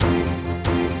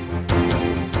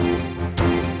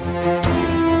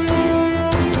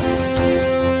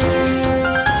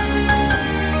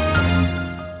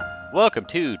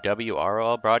welcome to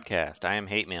WROL Broadcast. I am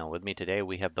Hate Mail. With me today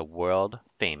we have the world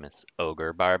famous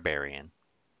Ogre Barbarian.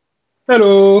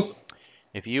 Hello.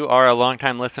 If you are a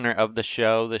longtime listener of the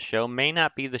show may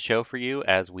not be the show for you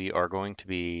as we are going to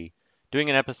be doing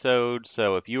an episode.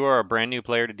 So if you are a brand new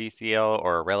player to DCL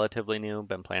or relatively new,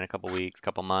 been playing a couple weeks,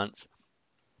 couple months,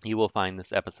 you will find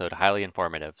this episode highly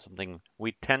informative. Something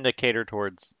we tend to cater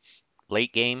towards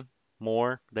late game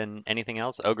more than anything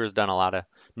else. Ogre's done a lot of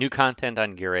new content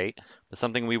on Gear 8, but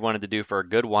something we wanted to do for a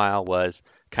good while was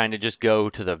kind of just go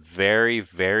to the very,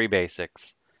 very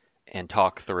basics and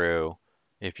talk through.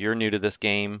 If you're new to this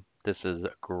game, this is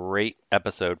a great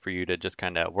episode for you to just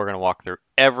we're going to walk through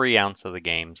every ounce of the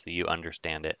game so you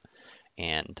understand it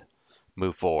and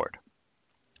move forward.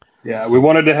 Yeah, we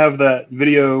wanted to have that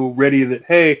video ready that,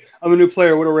 hey, I'm a new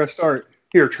player, where do I start?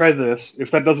 Here, try this. If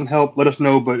that doesn't help, let us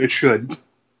know, but it should.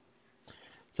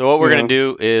 So what we're going to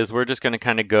do is we're just going to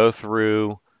kind of go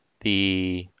through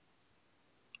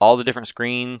all the different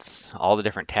screens, all the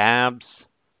different tabs,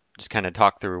 just kind of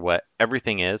talk through what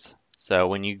everything is. So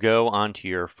when you go onto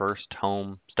your first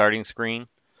home starting screen,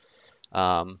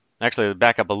 actually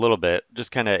back up a little bit,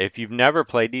 just kind of if you've never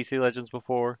played DC Legends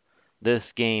before,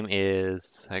 this game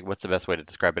is, like, what's the best way to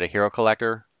describe it? A hero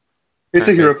collector? It's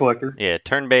a hero collector. Yeah,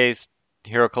 turn-based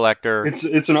hero collector. It's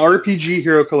an RPG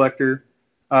hero collector.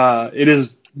 It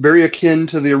is very akin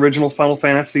to the original Final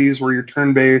Fantasies where you're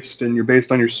turn-based and you're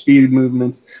based on your speed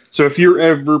movements. So if you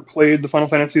ever played the Final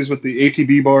Fantasies with the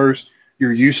ATB bars,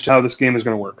 you're used to how this game is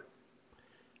going to work.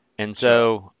 And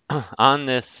so on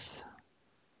this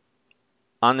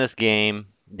game,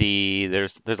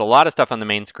 there's a lot of stuff on the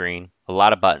main screen, a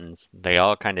lot of buttons. They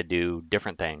all kind of do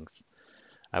different things.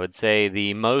 I would say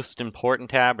the most important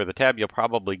tab, or the tab you'll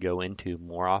probably go into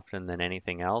more often than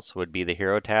anything else, would be the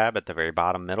hero tab at the very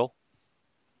bottom middle.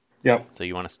 Yep. So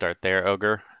you want to start there,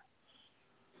 Ogre?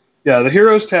 Yeah, the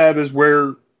Heroes tab is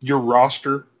where your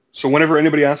roster. So whenever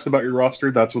anybody asks about your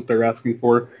roster, that's what they're asking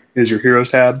for, is your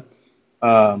Heroes tab.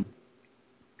 And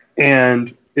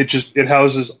it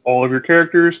houses all of your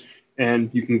characters,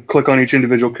 and you can click on each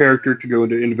individual character to go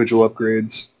into individual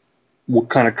upgrades. We'll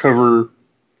kind of cover...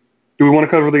 Do we want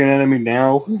to cover the anatomy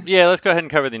now? Yeah, let's go ahead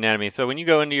and cover the anatomy. So when you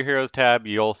go into your Heroes tab,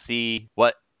 you'll see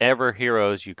whatever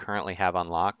heroes you currently have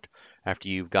unlocked after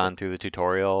you've gone through the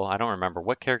tutorial. I don't remember.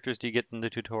 What characters do you get in the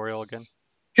tutorial again?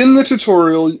 In the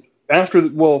tutorial,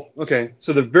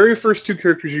 so the very first two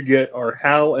characters you get are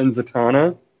Hal and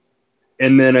Zatanna.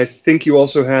 And then I think you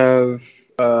also have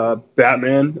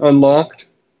Batman unlocked.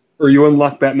 Or you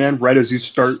unlock Batman right as you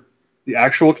start the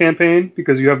actual campaign,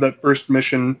 because you have that first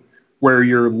mission where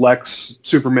you're Lex,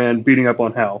 Superman, beating up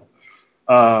on Hal.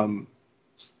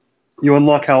 You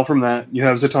unlock Hal from that. You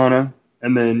have Zatanna,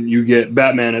 and then you get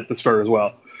Batman at the start as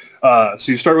well.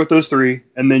 So you start with those three,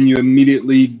 and then you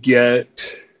immediately get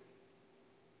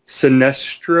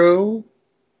Sinestro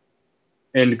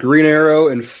and Green Arrow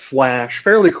and Flash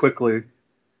fairly quickly.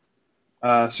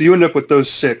 So you end up with those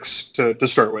six to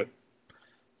start with.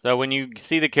 So when you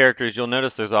see the characters, you'll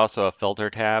notice there's also a filter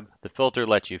tab. The filter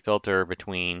lets you filter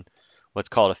between what's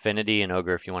called affinity and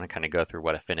Ogre, if you want to kind of go through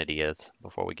what affinity is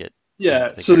before we get...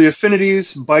 Yeah, so the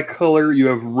affinities, by color, you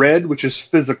have red, which is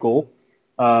physical.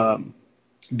 Don't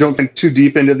think too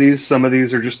deep into these. Some of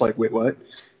these are just like, wait, what?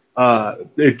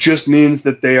 It just means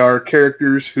that they are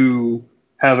characters who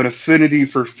have an affinity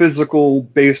for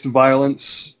physical-based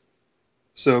violence.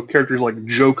 So characters like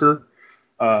Joker,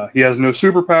 he has no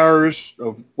superpowers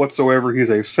of whatsoever. He's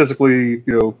a physically,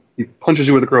 he punches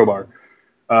you with a crowbar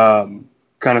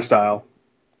kind of style.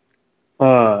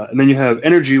 And then you have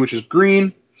energy, which is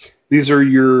green. These are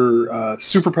your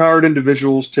superpowered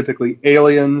individuals, typically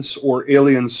aliens or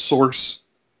alien source,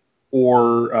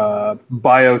 or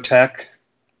biotech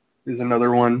is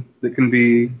another one that can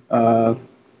be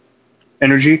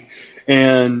energy.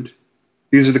 And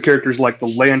these are the characters like the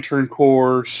Lantern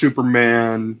Corps,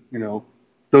 Superman,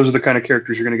 those are the kind of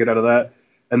characters you're going to get out of that.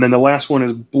 And then the last one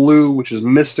is blue, which is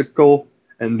mystical.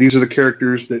 And these are the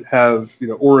characters that have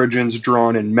origins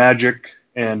drawn in magic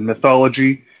and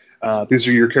mythology. These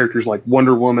are your characters like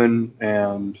Wonder Woman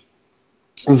and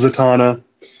Zatanna,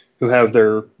 who have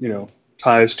their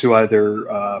ties to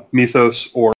either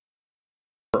mythos or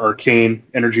arcane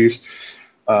energies.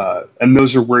 And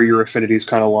those are where your affinities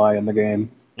kind of lie in the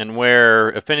game. And where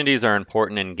affinities are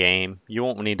important in game, you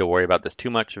won't need to worry about this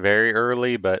too much very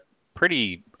early, but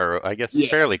fairly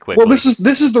quickly. Well, this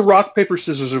is the rock, paper,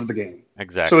 scissors of the game.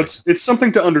 Exactly. So it's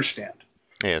something to understand.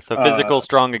 Yeah, so physical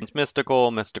strong against mystical,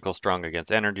 mystical strong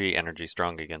against energy, energy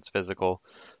strong against physical.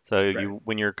 So right.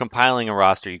 When you're compiling a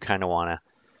roster, you kind of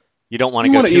you don't want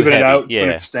to go too even heavy. It out to an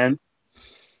extent.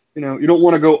 You don't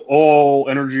want to go all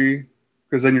energy.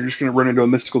 because then you're just going to run into a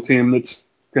mystical team that's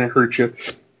going to hurt you.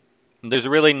 There's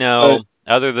really no,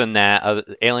 other than that,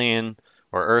 alien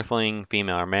or earthling,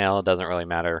 female or male, doesn't really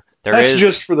matter. That's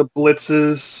just for the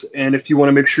blitzes, and if you want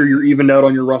to make sure you're evened out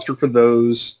on your roster for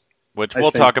those. Which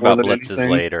we'll talk about blitzes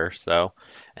later, so.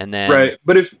 And then... Right,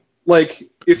 but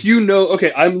if you know,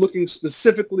 okay, I'm looking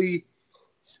specifically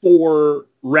for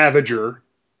Ravager,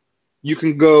 you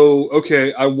can go,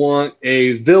 okay, I want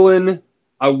a villain,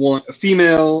 I want a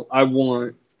female, I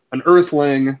want an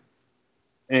earthling,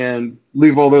 and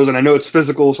leave all those, and I know it's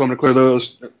physical, so I'm going to clear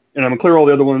those, and I'm going to clear all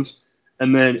the other ones,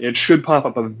 and then it should pop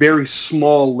up a very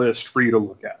small list for you to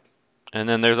look at. And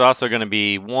then there's also going to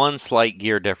be one slight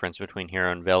gear difference between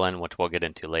hero and villain, which we'll get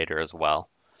into later as well.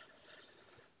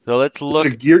 So let's look.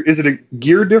 Is it a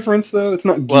gear difference though? It's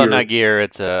not gear. Well, not gear.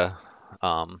 It's a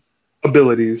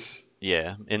abilities.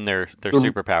 Yeah, in their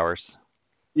superpowers.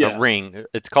 Yeah. A ring.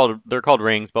 They're called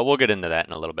rings, but we'll get into that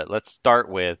in a little bit. Let's start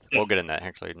with. We'll get into that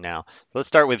actually now. So let's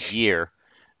start with gear.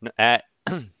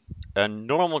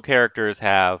 Normal characters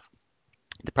have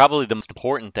probably the most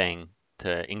important thing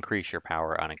to increase your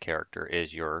power on a character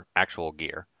is your actual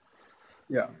gear.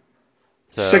 Yeah.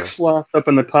 So 6 slots up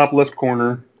in the top left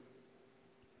corner.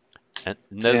 And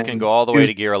those can go all the way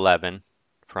to gear 11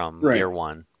 from gear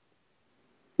 1.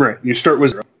 Right. You start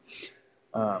with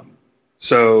 0.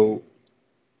 So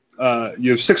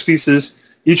you have 6 pieces.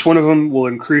 Each one of them will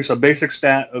increase a basic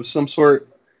stat of some sort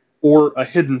or a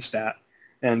hidden stat.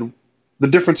 And the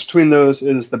difference between those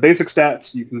is the basic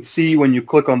stats you can see when you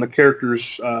click on the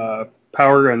character's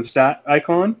power and stat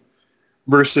icon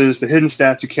versus the hidden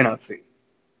stats you cannot see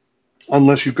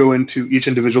unless you go into each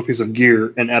individual piece of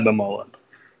gear and add them all up.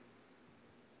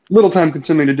 Little time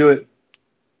consuming to do it.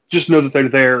 Just know that they're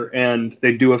there and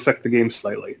they do affect the game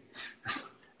slightly.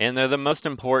 And they're the most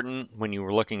important when you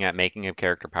were looking at making a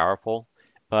character powerful.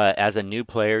 But as a new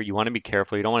player, you want to be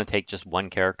careful. You don't want to take just one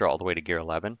character all the way to gear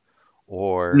 11.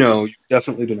 Or no, you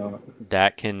definitely do not.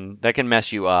 That can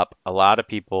mess you up. A lot of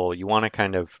people, you want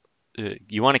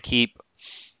to keep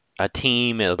a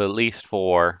team of at least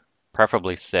 4,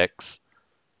 preferably 6.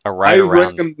 I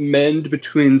recommend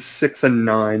between 6 and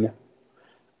 9.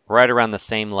 Right around the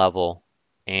same level.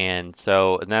 And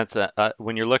that's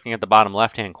when you're looking at the bottom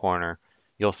left-hand corner,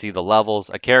 you'll see the levels.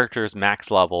 A character's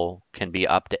max level can be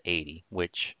up to 80,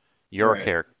 which your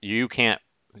character you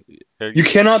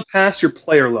cannot pass your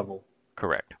player level.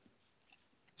 Correct.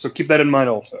 So keep that in mind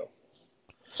also.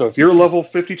 So if you're level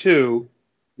 52,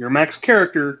 your max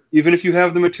character, even if you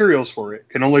have the materials for it,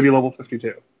 can only be level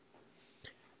 52.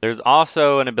 There's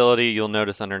also an ability you'll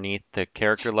notice underneath the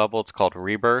character level. It's called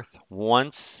Rebirth.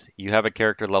 Once you have a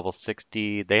character level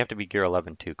 60, they have to be gear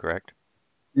 11 too, correct?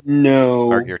 No.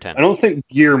 Or gear 10. I don't think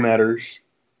gear matters.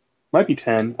 Might be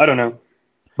 10. I don't know.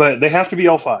 But they have to be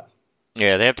L5.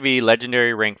 Yeah, they have to be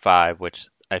legendary rank 5, which,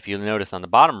 if you notice on the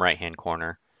bottom right-hand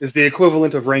corner, is the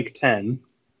equivalent of rank 10.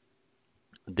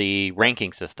 The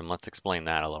ranking system, let's explain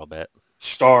that a little bit.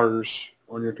 Stars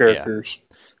on your characters.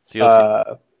 Yeah.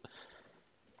 So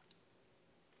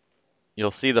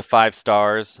you'll see the 5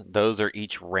 stars. Those are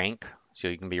each rank. So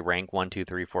you can be rank 1, 2,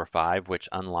 3, 4, 5, which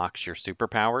unlocks your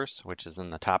superpowers, which is in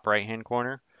the top right-hand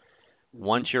corner.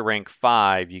 Once you're rank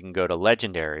 5, you can go to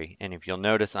legendary. And if you'll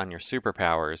notice on your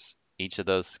superpowers, each of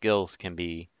those skills can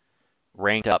be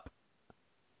ranked up.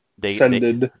 They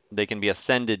can be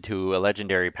ascended to a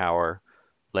legendary power,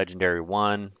 legendary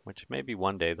 1, which maybe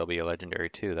one day they'll be a legendary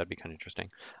 2. That'd be kind of interesting.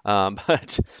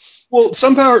 Well,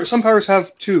 some powers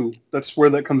have 2. That's where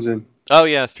that comes in. Oh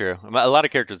yeah, that's true. A lot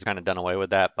of characters have kind of done away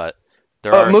with that, but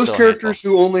there are most characters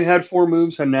who only had 4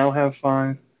 moves and now have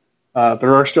 5.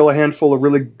 There are still a handful of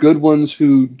really good ones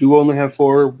who do only have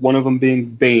 4. One of them being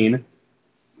Bane,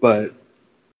 but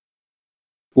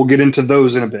we'll get into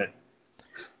those in a bit.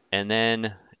 And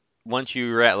then once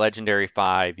you're at Legendary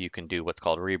 5, you can do what's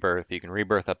called Rebirth. You can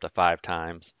rebirth up to 5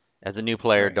 times. As a new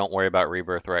player, don't worry about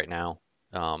Rebirth right now.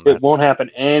 It won't happen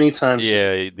anytime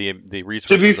soon. Yeah, the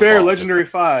resources. To be fair, Legendary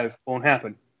 5 won't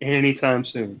happen anytime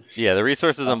soon. Yeah, the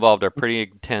resources involved are pretty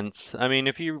intense. I mean,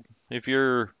 if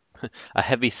you're a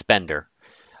heavy spender,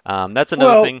 that's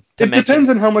another thing to mention. It depends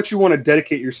on how much you want to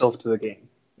dedicate yourself to the game.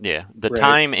 Yeah, the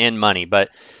time and money, but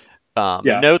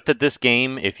note that this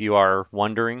game, if you are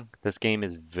wondering, this game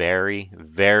is very,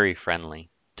 very friendly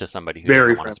to somebody who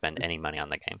doesn't want to spend any money on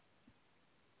the game.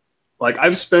 Like,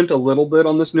 I've spent a little bit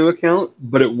on this new account,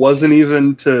 but it wasn't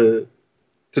even to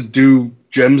do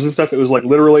gems and stuff. It was like,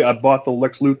 literally, I bought the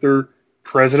Lex Luthor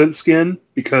President skin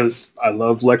because I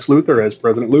love Lex Luthor as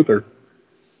President Luthor.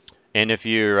 And if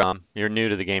you're new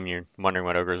to the game, you're wondering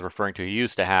what Ogre is referring to. He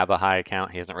used to have a high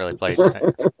account. He hasn't really played. I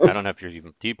don't know if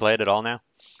do you play it at all now?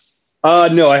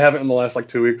 No, I haven't in the last like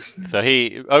 2 weeks. So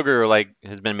Ogre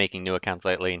has been making new accounts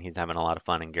lately, and he's having a lot of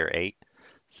fun in Gear 8.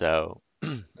 So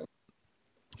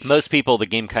most people, the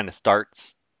game kind of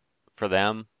starts for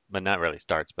them, but not really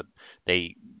starts, but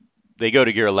they they go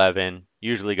to Gear 11,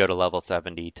 usually go to level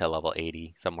 70 to level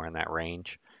 80, somewhere in that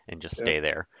range, and just Yeah. stay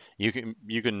there. You can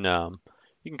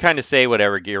kind of say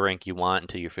whatever gear rank you want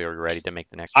until you feel you're ready to make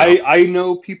the next jump. I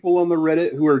know people on the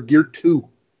Reddit who are Gear 2, Yeah.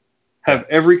 have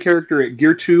every character at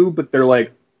Gear 2, but they're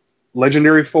like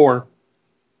Legendary 4,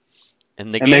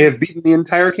 And the and they game, have beaten the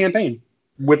entire campaign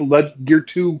with Gear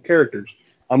 2 characters.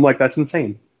 I'm like, that's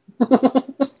insane.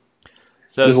 so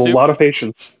There's a lot of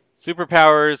patience.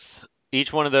 superpowers,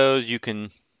 each one of those you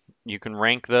can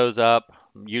rank those up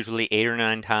usually 8 or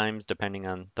 9 times, depending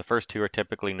on the first two are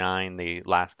typically 9, the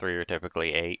last three are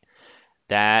typically 8.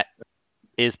 That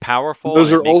is powerful,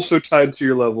 Those and it are makes also tied to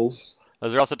your levels.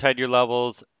 those are also tied to your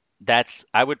levels.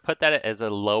 I would put that as a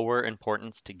lower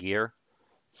importance to gear.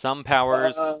 Some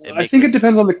powers it I makes think it it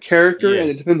depends on the character and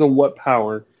yeah, it depends on what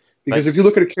power. but Because if you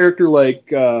look at a character like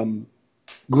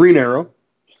Green Arrow,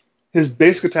 his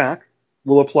basic attack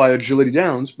will apply agility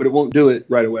downs, but it won't do it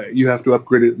right away. You have to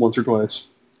upgrade it once or twice.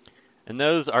 and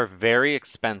those are very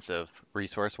expensive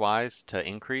resource wise to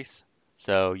increase.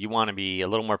 So you want to be a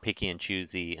little more picky and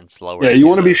choosy and slower Yeah, to you do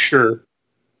want to be those. sure.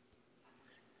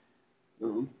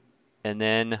 And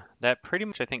then that pretty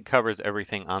much I think covers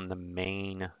everything on the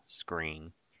main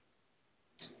screen.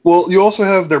 Well, you also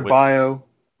have their With bio.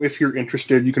 If you're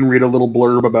interested, you can read a little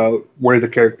blurb about where the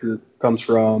character comes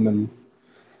from and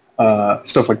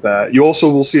stuff like that. You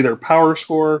also will see their power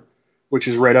score, which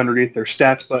is right underneath their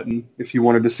stats button. If you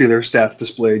wanted to see their stats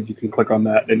displayed, you can click on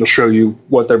that, and it'll show you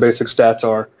what their basic stats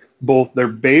are, both their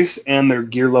base and their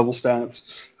gear level stats.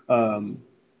 Um,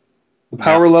 the now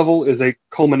power level is a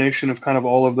culmination of kind of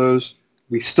all of those.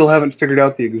 We still haven't figured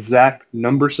out the exact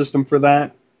number system for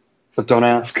that, so don't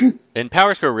ask. and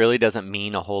power score really doesn't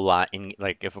mean a whole lot in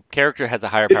like if a character has a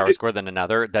higher It, power it, score than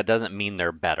another, that doesn't mean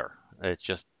they're better. It's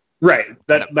just right.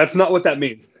 kind of That's not what that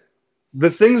means. The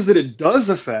things that it does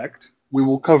affect, we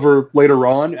will cover later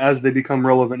on as they become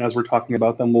relevant as we're talking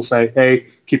about them. We'll say, hey,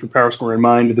 keep your power score in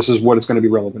mind. This is what it's going to be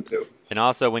relevant to. and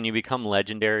also when you become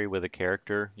legendary with a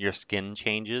character, your skin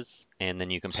changes and then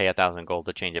you can pay 1,000 gold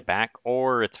to change it back,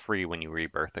 or it's free when you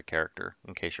rebirth a character,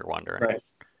 in case you're wondering. Right.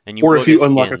 And you Or will if you get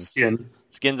unlock a skins. skin.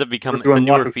 Skins have Or become if you it's a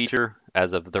unlock newer a skin. feature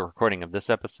as of the recording of this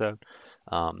episode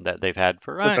that they've had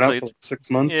for It's been out actually for it's like 6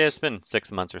 yeah, it's months. been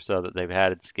 6 months or so that they've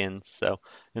added skins. So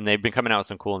and they've been coming out with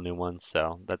some cool new ones.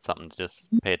 So that's something to just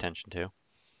pay attention to.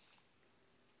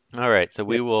 All right, so Yeah.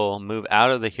 we will move out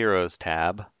of the heroes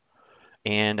tab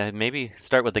and maybe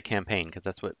start with the campaign because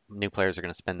that's what new players are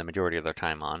going to spend the majority of their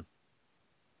time on.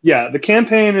 Yeah, the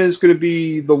campaign is going to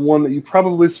be the one that you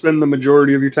probably spend the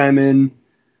majority of your time in,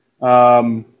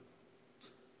 um,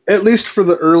 at least for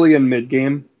the early and mid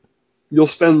game. You'll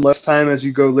spend less time as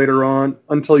you go later on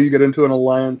until you get into an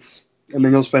alliance, and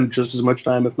then you'll spend just as much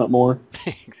time, if not more.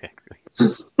 Exactly.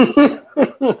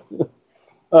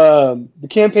 The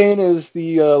campaign is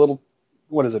the little,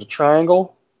 what is it, a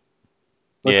triangle?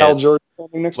 With Yeah. Hal Jordan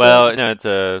standing next to Well, it? no,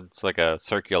 it's like a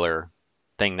circular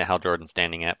thing that Hal Jordan's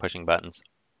standing at, pushing buttons.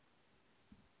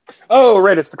 Oh,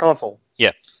 right, it's the console.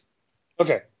 Yeah.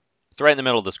 Okay. It's right in the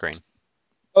middle of the screen.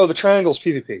 Oh, the triangle's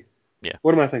PvP. Yeah.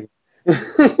 What am I thinking?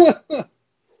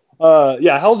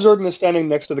 Yeah, Hal Jordan is standing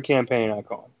next to the campaign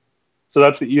icon. So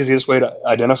that's the easiest way to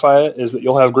identify it, is that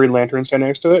you'll have Green Lantern standing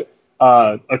next to it.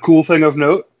 A cool thing of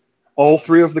note, all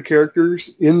three of the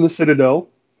characters in the Citadel,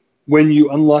 when you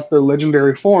unlock their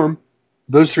legendary form,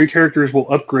 those three characters will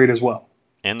upgrade as well.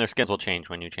 And their skins will change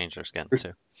when you change their skins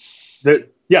too.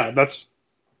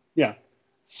 Yeah.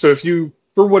 So if you,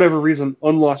 for whatever reason,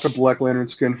 unlock a Black Lantern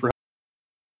skin for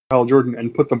Hal Jordan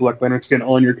and put the Black Lantern skin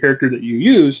on your character that you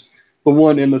use, the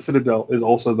one in the Citadel is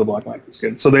also the Black Lantern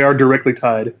skin. So they are directly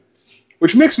tied,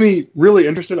 which makes me really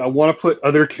interested. I want to put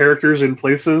other characters in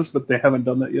places, but they haven't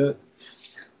done that yet.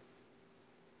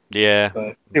 Yeah.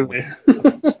 But anyway.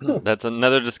 That's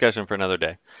another discussion for another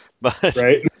day. But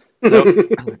Right? so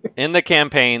in the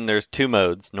campaign, there's two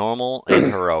modes, normal and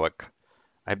heroic.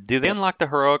 Do they unlock the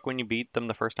heroic when you beat them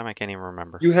the first time? I can't even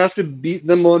remember. You have to beat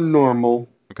them on normal.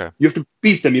 Okay. You have to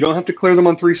beat them. You don't have to clear them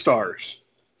on 3 stars.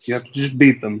 You have to just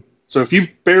beat them. So if you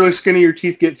barely skin of your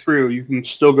teeth get through, you can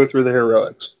still go through the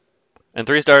heroics. And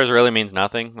 3 stars really means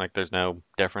nothing? Like there's no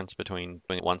difference between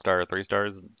 1 star or 3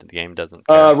 stars? The game doesn't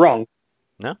care? Wrong.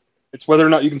 No? It's whether or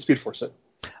not you can Speed Force it.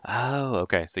 Oh,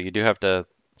 okay. So you do have to...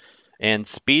 And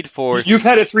Speed Force... You've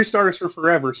had it 3 stars for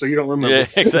forever, so you don't remember. Yeah,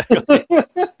 exactly.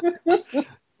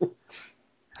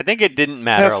 I think it didn't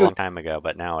matter a long time ago,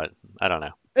 but now I don't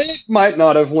know. It might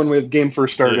not have when the game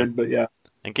first Yeah. started, but yeah.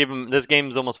 And keep 'em- this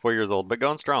game's almost 4 years old, but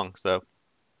going strong. So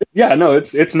Yeah, no,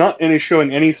 it's not any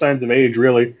showing any signs of age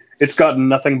really. It's gotten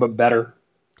nothing but better.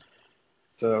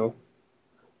 So,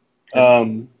 and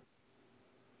um,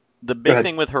 the go big ahead.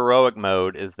 thing with heroic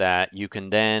mode is that you can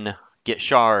then get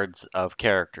shards of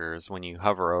characters when you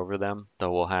hover over them. They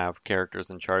will have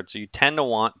characters and shards. So you tend to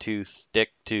want to stick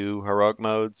to heroic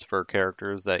modes for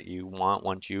characters that you want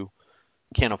once you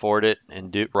can afford it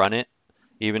and run it,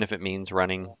 even if it means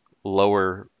running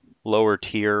lower lower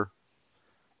tier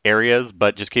areas.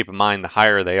 But just keep in mind, the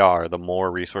higher they are, the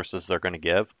more resources they're going to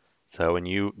give. So when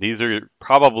you these are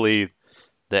probably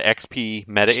the XP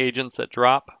meta agents that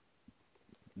drop.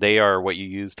 They are what you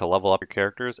use to level up your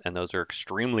characters, and those are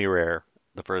extremely rare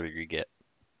the further you get.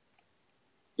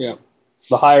 Yeah,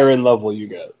 the higher end level you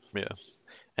go. Yeah.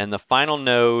 And the final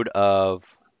node of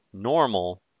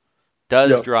normal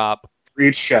does Yep, drop for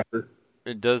each chapter.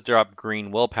 it does drop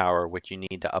green willpower, which you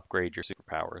need to upgrade your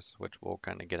superpowers, which we'll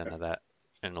kind of get into that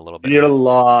in a little You bit get a here.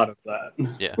 lot of that.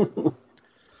 Yeah.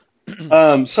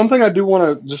 Something I do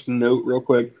want to just note real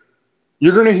quick.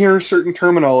 You're going to hear certain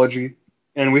terminology,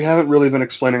 and we haven't really been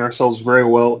explaining ourselves very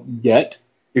well yet.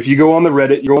 If you go on the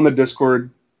Reddit, you go on the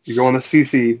Discord, you go on the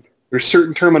CC, there's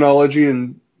certain terminology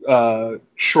and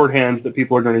shorthands that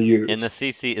people are going to use. And the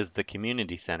CC is the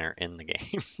community center in the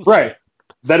game. Right.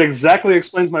 That exactly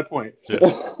explains my point. Yeah.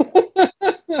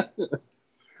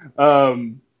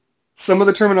 um, some of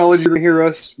the terminology you're going to hear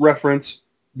us reference,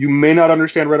 you may not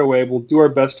understand right away. We'll do our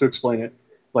best to explain it.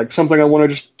 Like something I want to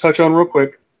just touch on real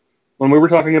quick. When we were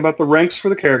talking about the ranks for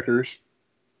the characters,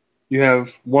 you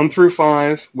have 1 through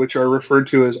 5, which are referred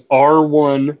to as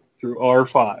R1 through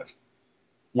R5.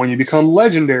 When you become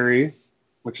legendary,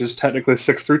 which is technically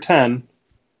 6 through 10,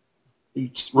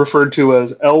 it's referred to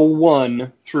as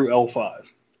L1 through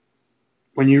L5.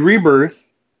 When you rebirth,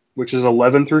 which is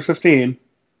 11 through 15,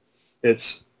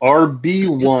 it's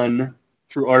RB1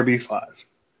 through RB5.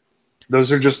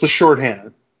 Those are just the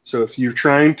shorthand. So if you're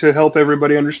trying to help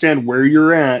everybody understand where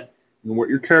you're at and what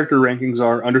your character rankings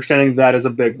are, understanding that is a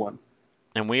big one.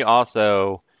 And we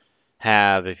also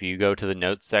have, if you go to the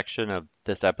notes section of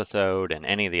this episode and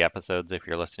any of the episodes, if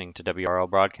you're listening to WRL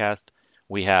broadcast,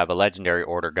 we have a legendary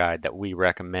order guide that we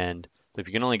recommend. So if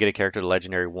you can only get a character to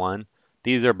legendary 1,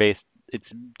 these are based,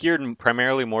 it's geared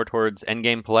primarily more towards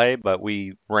endgame play, but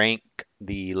we rank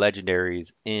the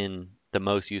legendaries in the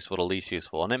most useful to least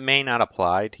useful. And it may not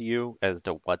apply to you as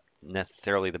to what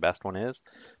necessarily the best one is,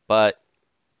 but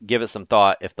give it some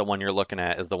thought if the one you're looking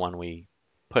at is the one we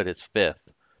put as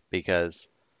fifth, because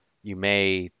you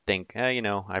may think,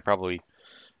 I probably,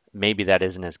 maybe that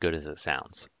isn't as good as it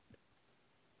sounds.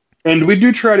 And we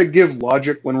do try to give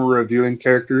logic when we're reviewing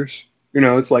characters.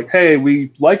 It's like, hey,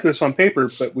 we like this on paper,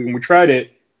 but when we tried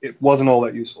it, it wasn't all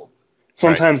that useful. Right.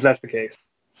 Sometimes that's the case.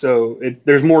 So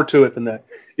there's more to it than that.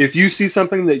 If you see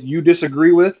something that you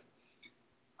disagree with,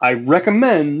 I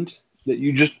recommend that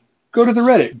you just go to the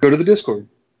Reddit, go to the Discord,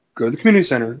 go to the community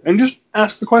center, and just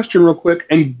ask the question real quick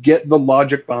and get the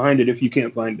logic behind it if you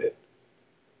can't find it.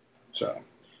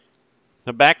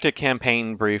 So back to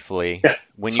campaign briefly. Yeah,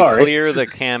 When you sorry. clear the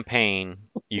campaign,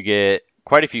 you get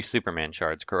quite a few Superman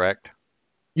shards, correct?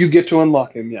 You get to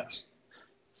unlock him, yes.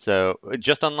 So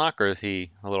just unlock, or is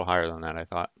he a little higher than that, I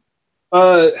thought?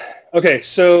 Uh, okay,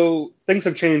 so things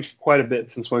have changed quite a bit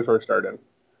since we first started.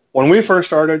 When we first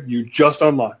started, you just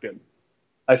unlocked him.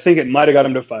 I think it might have got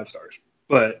him to 5 stars.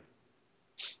 But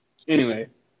anyway,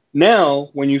 now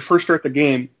when you first start the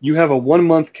game, you have a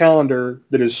 1-month calendar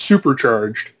that is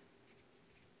supercharged.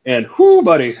 And whoo,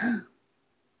 buddy,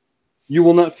 you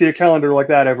will not see a calendar like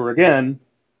that ever again.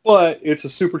 But it's a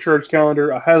supercharged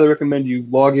calendar. I highly recommend you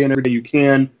log in every day you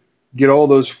can, get all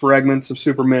those fragments of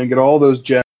Superman, get all those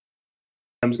gems,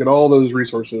 get all those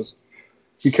resources.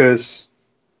 Because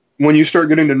when you start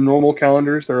getting to normal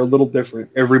calendars, they're a little different.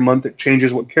 Every month it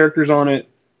changes what character's on it,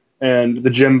 and the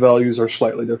gem values are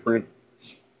slightly different.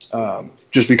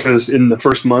 Just because in the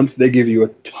first month, they give you a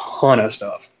ton of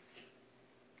stuff.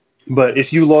 But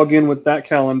if you log in with that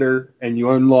calendar and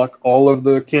you unlock all of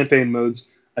the campaign modes,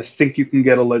 I think you can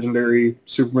get a legendary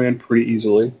Superman pretty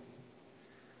easily.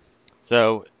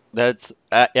 So that's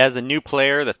as a new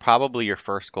player, that's probably your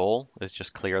first goal is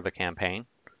just clear the campaign,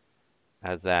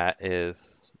 as that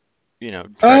is,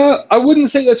 I wouldn't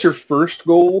say that's your first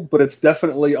goal, but it's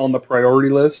definitely on the priority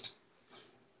list.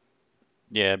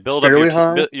 yeah, build up your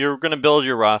Fairly high. you're going to build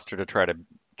your roster to try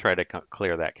to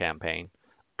clear that campaign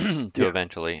to Yeah.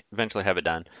 eventually have it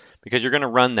done, because you're going to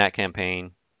run that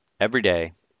campaign every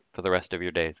day for the rest of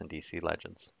your days in DC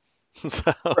Legends.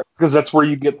 So Because that's where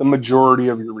you get the majority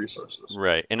of your resources.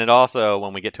 right, and it also,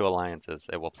 when we get to alliances,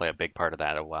 it will play a big part of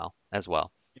that as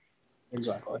well.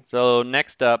 Exactly. So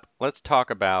next up, let's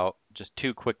talk about just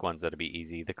two quick ones that'll be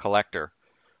easy. The collector.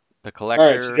 The All right, so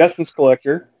the collector, Essence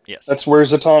Collector. yes. That's where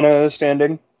Zatanna is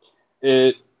standing.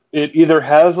 It it either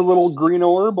has a little green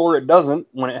orb or it doesn't.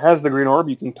 When it has the green orb,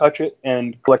 you can touch it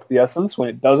and collect the essence. When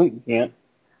it doesn't, you can't.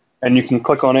 And you can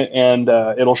click on it, and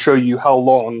it'll show you how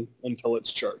long until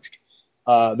it's charged.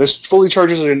 This fully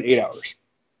charges it in 8 hours,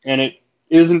 and it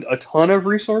isn't a ton of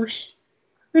resource.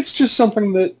 It's just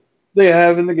something that they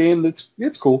have in the game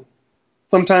it's cool.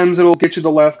 Sometimes it'll get you the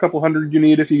last couple hundred you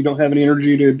need if you don't have any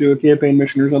energy to do a campaign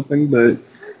mission or something, but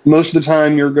most of the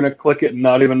time you're going to click it and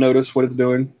not even notice what it's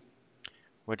doing.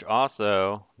 Which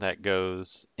also, that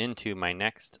goes into my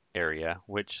next area,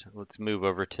 which let's move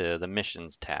over to the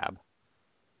missions tab.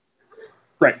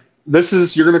 Right.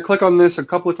 You're going to click on this a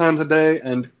couple of times a day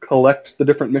and collect the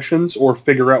different missions or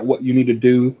figure out what you need to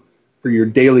do for your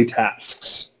daily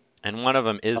tasks. And one of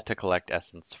them is to collect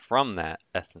essence from that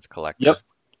essence collector. Yep.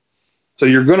 So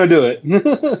you're going to do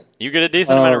it. You get a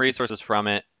decent amount of resources from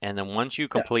it, and then once you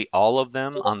complete all of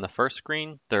them on the first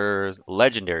screen, there's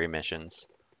legendary missions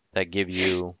that give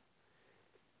you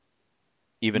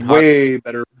even way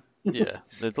better. Yeah,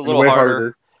 it's a little way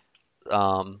harder.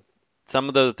 Some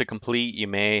of those to complete, you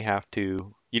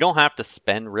don't have to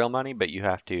spend real money, but you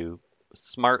have to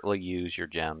smartly use your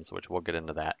gems, which we'll get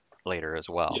into that later as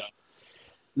well. Yeah.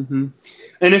 Mm-hmm.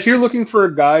 And if you're looking for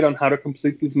a guide on how to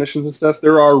complete these missions and stuff,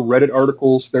 there are Reddit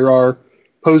articles, there are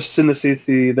posts in the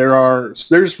CC,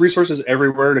 there's resources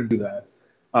everywhere to do that.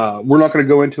 We're not going to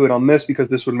go into it on this because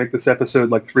this would make this episode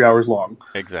like 3 hours long.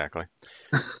 Exactly.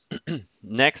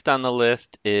 Next on the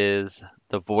list is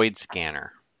the Void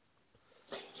Scanner.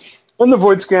 And the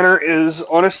Void Scanner is,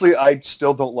 honestly, I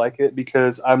still don't like it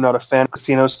because I'm not a fan of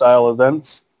casino-style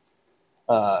events.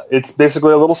 It's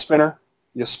basically a little spinner.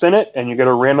 You spin it, and you get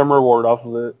a random reward off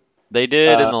of it. They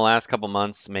did in the last couple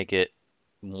months make it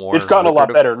more. It's gotten lucrative.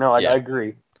 A lot better. No, I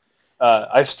agree.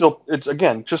 It's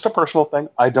again just a personal thing.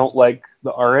 I don't like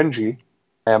the RNG.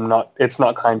 It's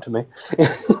not kind to me.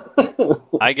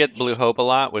 I get Blue Hope a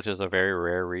lot, which is a very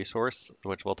rare resource,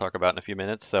 which we'll talk about in a few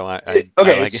minutes. So I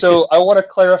want to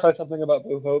clarify something about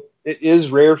Blue Hope. It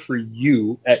is rare for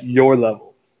you at your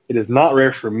level. It is not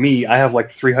rare for me. I have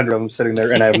like 300 of them sitting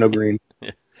there, and I have no green.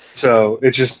 Yeah. So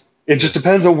it just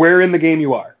depends on where in the game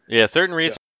you are. Yeah, certain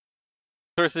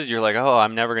resources you're like, oh,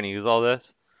 I'm never going to use all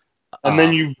this, and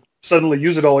then you suddenly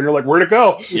use it all, and you're like, where'd it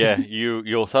go? Yeah,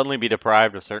 you'll suddenly be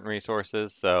deprived of certain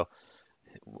resources. So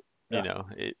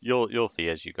you'll see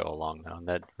as you go along, though, and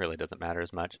that really doesn't matter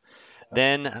as much.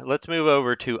 Then let's move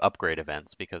over to upgrade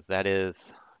events because that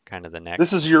is kind of the next.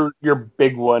 This is your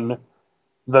big one,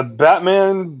 the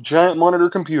Batman giant monitor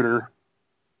computer.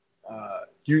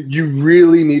 You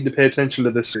really need to pay attention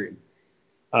to this screen.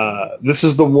 This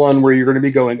is the one where you're going to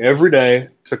be going every day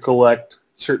to collect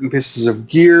certain pieces of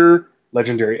gear,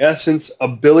 legendary essence,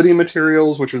 ability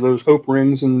materials, which are those hope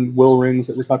rings and will rings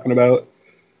that we're talking about.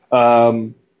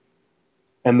 And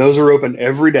those are open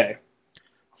every day.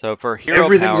 So for hero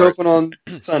everything's power, open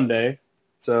on Sunday.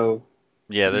 So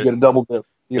yeah, you get a double dip.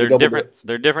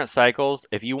 They're different cycles.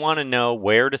 If you want to know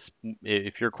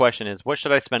if your question is what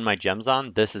should I spend my gems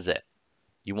on, this is it.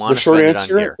 You want to spend it on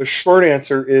gear. The short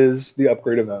answer is the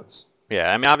upgrade events.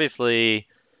 Yeah, I mean obviously,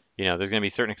 there's going to be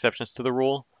certain exceptions to the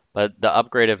rule, but the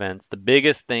upgrade events, the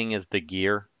biggest thing is the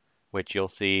gear, which you'll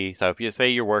see. So if you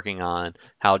say you're working on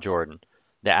Hal Jordan,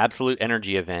 the absolute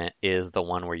energy event is the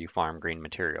one where you farm green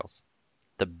materials.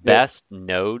 The best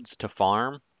nodes to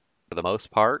farm, for the most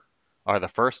part, are the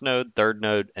first node, third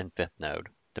node, and fifth node,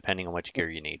 depending on which gear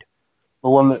you need.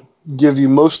 The one that give you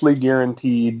mostly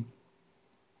guaranteed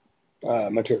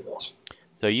materials.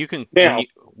 So you can now,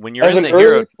 when you're as in an the early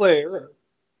hero player.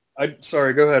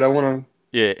 Sorry, go ahead. I want to.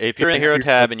 Yeah, if you're in the hero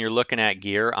tab and you're looking at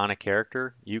gear on a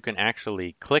character, you can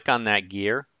actually click on that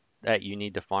gear that you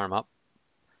need to farm up,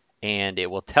 and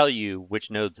it will tell you which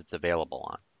nodes it's available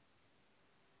on.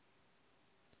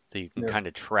 So you can kind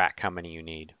of track how many you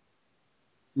need.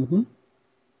 Mm-hmm.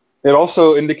 It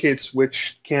also indicates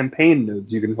which campaign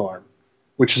nodes you can farm,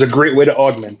 which is a great way to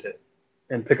augment it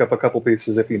and pick up a couple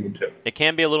pieces if you need to. It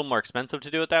can be a little more expensive to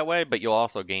do it that way, but you'll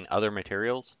also gain other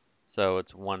materials. So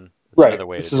it's another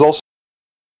way. This is also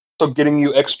getting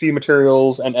you XP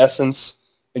materials and essence,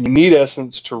 and you need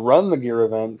essence to run the gear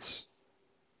events.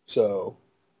 So,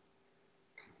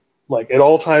 it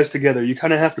all ties together. You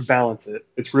kind of have to balance it.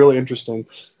 It's really interesting.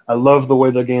 I love the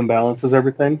way the game balances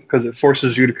everything because it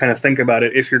forces you to kind of think about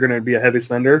it if you're going to be a heavy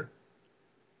spender.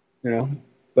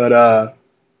 But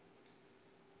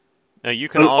Now you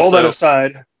can All that also,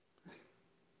 aside,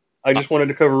 I uh, just wanted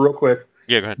to cover real quick.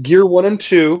 yeah, go ahead. Gear 1 and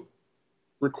 2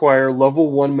 require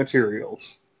level 1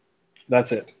 materials.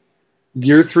 That's it.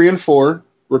 Gear 3 and 4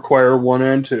 require 1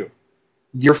 and 2.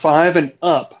 Gear 5 and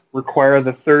up require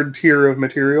the third tier of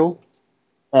material.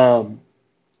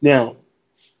 Now,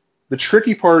 the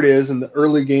tricky part is in the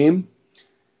early game,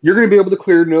 you're going to be able to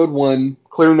clear Node 1,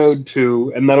 clear Node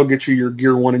 2, and that'll get you your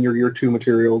Gear 1 and your Gear 2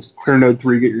 materials. Clear Node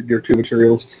 3, get your Gear 2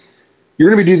 materials. You're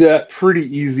going to do that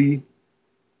pretty easy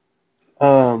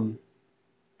for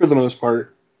the most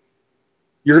part.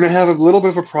 You're going to have a little bit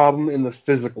of a problem in the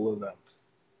physical event.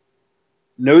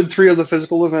 Node 3 of the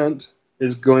physical event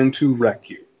is going to wreck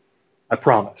you. I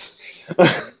promise.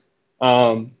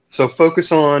 So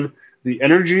focus on the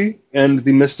energy and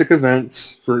the mystic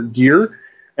events for gear,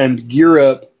 and gear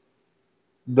up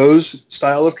those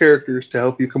style of characters to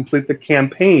help you complete the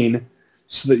campaign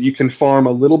so that you can farm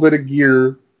a little bit of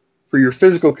gear for your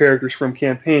physical characters from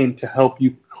campaign to help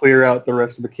you clear out the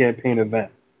rest of the campaign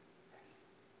event,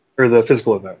 or the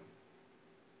physical event.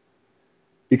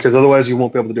 Because otherwise you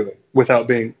won't be able to do it without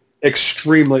being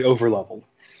extremely over-leveled.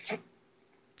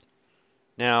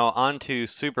 Now, on to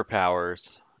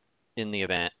superpowers in the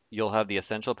event. You'll have the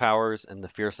essential powers and the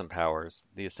fearsome powers.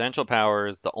 The essential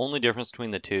powers, the only difference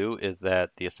between the two is that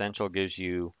the essential gives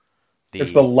you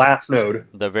It's the the last node.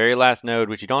 the very last node,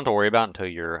 which you don't have to worry about until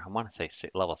you're, I want to say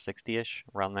level 60-ish,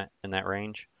 around that in that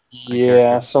range on Yeah,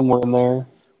 character. somewhere in there.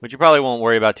 Which you probably won't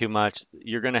worry about too much.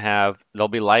 You're gonna have there'll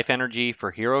be life energy for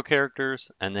hero characters,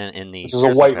 and then in the Which is a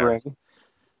fearsome white powers, ring,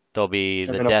 there'll be and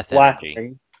the then a death black energy.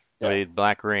 ring. There'll Yeah. be the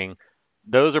black ring.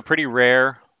 Those are pretty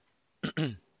rare,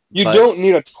 You but don't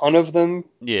need a ton of them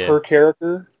yeah, per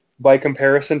character by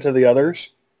comparison to the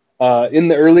others. In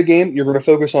the early game, you're going to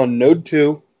focus on Node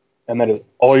 2, and that is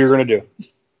all you're going to do.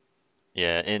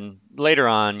 yeah. And later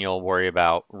on, you'll worry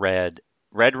about red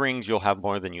rings. You'll have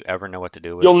more than you ever know what to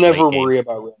do with You'll late never game. worry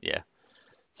about red. Yeah.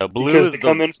 So blue Because is they the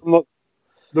come in from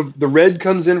the red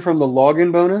comes in from the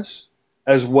login bonus,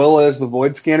 as well as the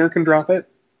void scanner can drop it.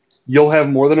 You'll have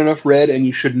more than enough red, and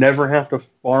you should never have to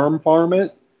farm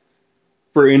it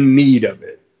for in need of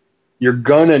it. You're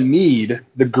gonna need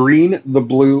the green, the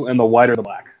blue, and the white or the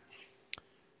black.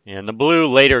 and the blue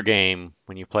later game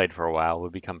when you played for a while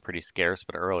would become pretty scarce,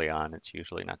 but early on it's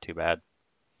usually not too bad.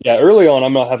 Yeah, early on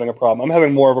I'm not having a problem. I'm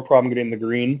having more of a problem getting the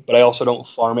green, but I also don't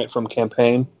farm it from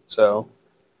campaign, so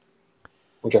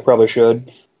which I probably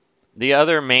should. The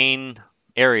other main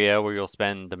area where you'll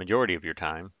spend the majority of your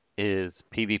time is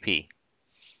PvP.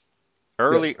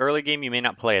 Yep. Early game you may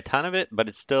not play a ton of it, but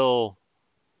it's still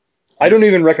I don't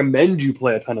even recommend you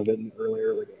play a ton of it in the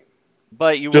early game.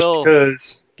 but you Just will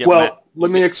because, get ma- let you'll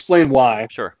me get explain why.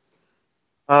 sure.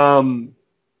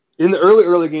 In the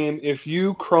early game, if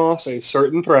you cross a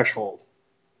certain threshold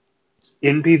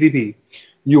in PvP,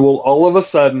 you will all of a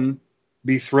sudden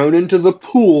be thrown into the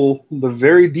pool, the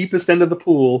very deepest end of the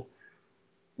pool,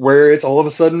 where it's all of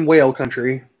a sudden whale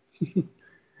country,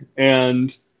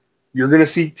 and you're going to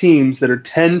see teams that are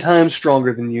 10 times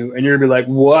stronger than you, and you're going to be like,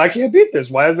 well, I can't beat this.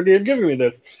 Why is the game giving me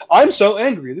this? I'm so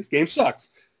angry. This game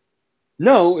sucks.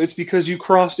 No, it's because you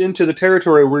crossed into the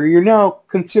territory where you're now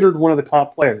considered one of the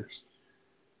top players.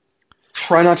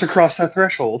 Try not to cross that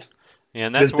threshold. Yeah,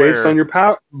 and It's that's based on where your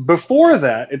power. Before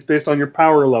that, it's based on your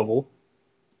power level,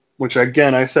 which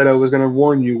again, I said I was going to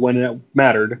warn you when it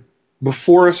mattered.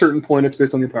 Before a certain point, it's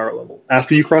based on your power level.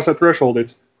 After you cross that threshold,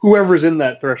 it's whoever's in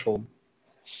that threshold.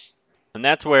 and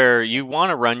that's where you want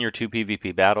to run your two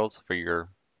PvP battles for your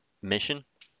mission.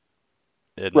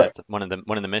 And Right. that's one of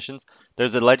the missions.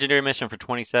 There's a legendary mission for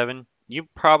 27. You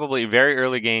probably very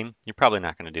early game, you're probably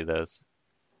not going to do those.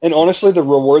 And honestly, the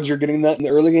rewards you're getting that in the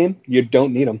early game, you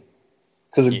don't need them.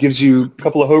 Because it Yeah. gives you a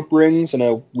couple of hope rings and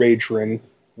a rage ring.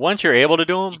 Once you're able to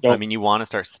do You them, I don't. mean, you want to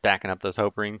start stacking up those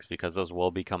hope rings because those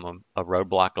will become a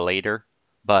roadblock later.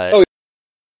 But Oh,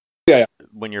 yeah.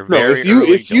 when you're No, very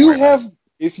early, don't worry about it.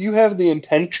 if you have the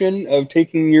intention of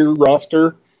taking your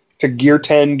roster to Gear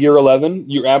 10, Gear 11,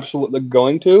 you're absolutely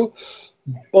going to.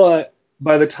 But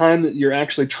by the time that you're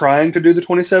actually trying to do the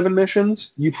 27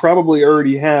 missions, you probably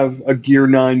already have a Gear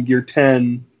 9, Gear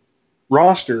 10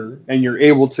 roster, and you're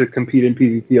able to compete in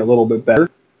PvP a little bit better.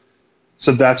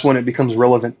 So that's when it becomes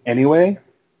relevant anyway.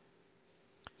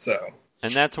 So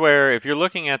And that's where, if you're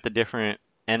looking at the different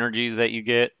energies that you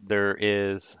get,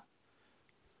 there's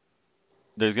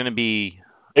going to be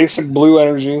basic blue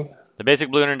energy. the basic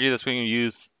blue energy that's going to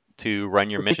use to run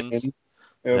your missions.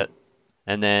 Yep.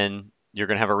 And then you're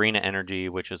going to have arena energy,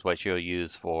 which is what you'll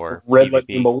use for Red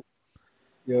lightning PvP. bolt.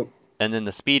 Yep. And then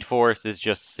the speed force is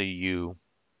just so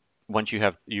once you've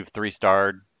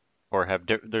 3-starred or have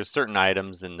there's certain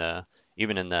items in the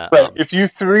even in the Right. If you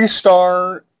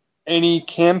 3-star any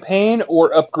campaign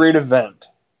or upgrade event,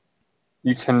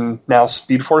 you can now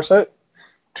Speed Force it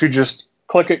to just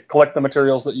click it, collect the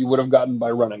materials that you would have gotten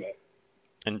by running it.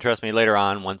 and trust me, later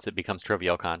on, once it becomes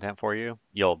trivial content for you,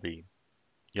 you'll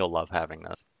love having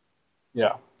those.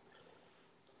 Yeah.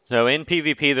 So in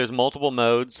PvP, there's multiple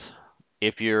modes.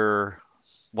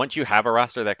 Once you have a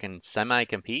roster that can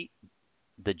semi-compete,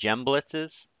 the gem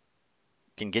blitzes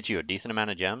can get you a decent amount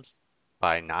of gems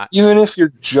by not. Even if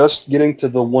you're just getting to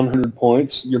the 100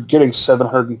 points, you're getting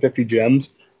 750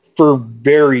 gems for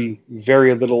very,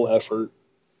 very little effort.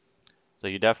 So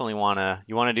you definitely wanna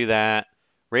do that.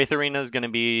 Wraith Arena is going to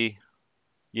be,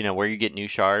 where you get new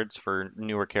shards for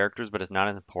newer characters, but it's not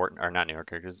as important, or not newer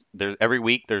characters. There's every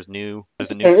week there's a new.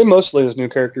 And it mostly is new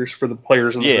characters for the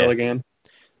players in the early game.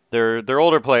 They're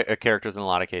older characters in a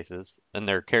lot of cases, and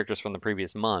they're characters from the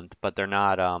previous month, but they're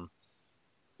not.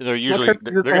 They're usually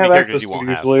they're going to be characters you won't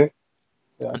have.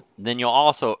 Yeah. Then you'll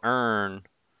also earn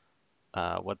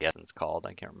what the essence called.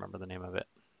 I can't remember the name of it.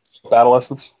 Battle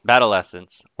Essence. Battle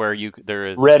Essence, where there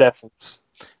is Red Essence,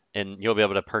 and you'll be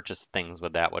able to purchase things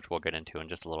with that, which we'll get into in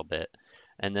just a little bit.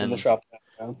 And then in the shop.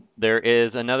 There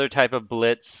is another type of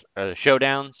blitz,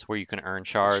 showdowns, where you can earn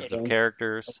shards of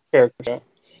characters.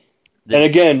 And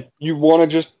again, you want to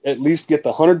just at least get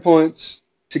the 100 points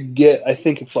to get, I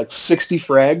think it's like 60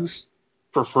 frags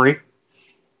for free.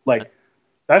 Like,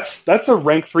 that's a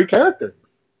rank-free character.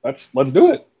 Let's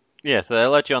do it. Yeah, so that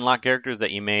lets you unlock characters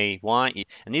that you may want.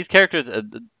 And these characters,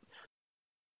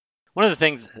 one of the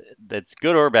things that's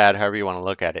good or bad, however you want to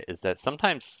look at it, is that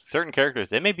sometimes certain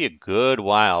characters, it may be a good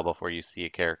while before you see a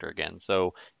character again.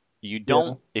 So you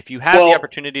don't, if you have the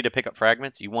opportunity to pick up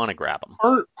fragments, you want to grab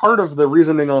them. Part of the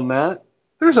reasoning on that,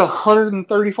 there's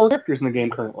 134 characters in the game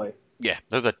currently. Yeah,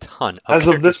 there's a ton of as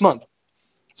of this month.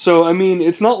 So, I mean,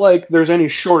 it's not like there's any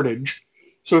shortage.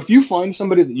 So if you find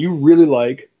somebody that you really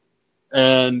like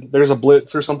and there's a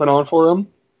blitz or something on for them,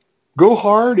 go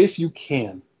hard if you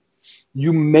can.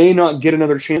 You may not get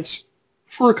another chance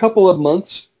for a couple of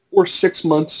months or 6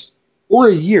 months or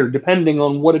a year, depending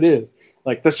on what it is.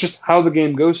 Like, that's just how the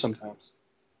game goes sometimes.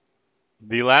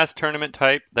 The last tournament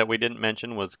type that we didn't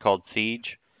mention was called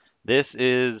Siege. This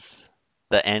is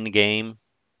the end game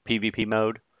PvP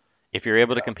mode. If you're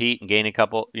able to compete and gain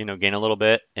gain a little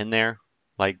bit in there,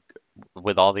 like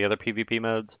with all the other PvP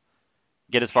modes,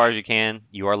 get as far as you can.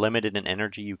 You are limited in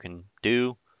energy you can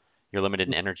do. You're limited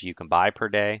in energy you can buy per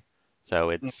day.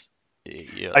 So it's...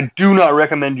 I do not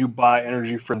recommend you buy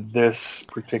energy for this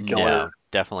particular... No,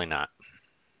 definitely not.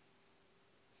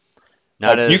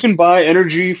 You can buy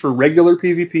energy for regular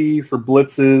PvP, for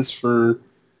blitzes, for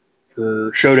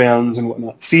showdowns and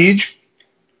whatnot. Siege,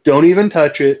 don't even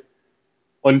touch it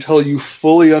until you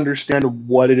fully understand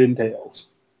what it entails.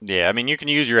 Yeah, I mean, you can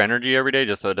use your energy every day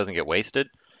just so it doesn't get wasted.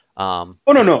 No.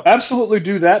 Absolutely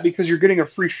do that because you're getting a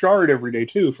free shard every day,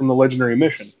 too, from the legendary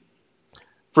mission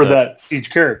for that Siege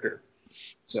character.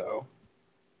 So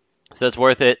it's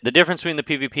worth it. The difference between the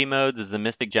PvP modes is the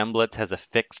Mystic Gem Blitz has a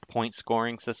fixed point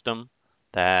scoring system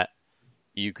that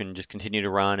you can just continue to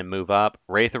run and move up.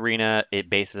 Wraith Arena, it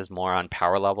bases more on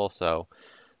power level, so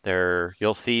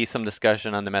you'll see some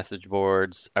discussion on the message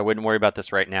boards. I wouldn't worry about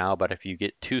this right now, but if you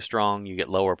get too strong, you get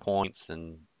lower points,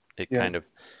 and kind of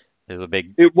there's a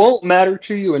big... It won't matter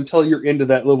to you until you're into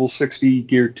that level 60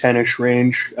 gear 10-ish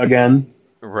range again.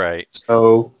 Right.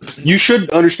 So you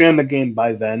should understand the game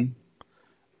by then.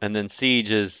 And then Siege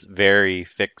is very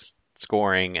fixed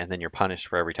scoring, and then you're punished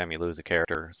for every time you lose a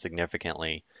character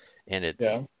significantly. And it's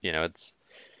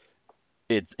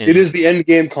it is the end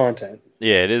game content.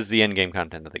 Yeah, it is the end game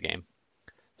content of the game.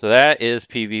 So that is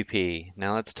PvP.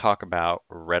 Now let's talk about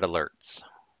red alerts.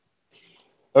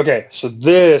 Okay, so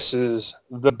this is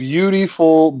the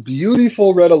beautiful,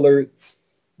 beautiful red alerts.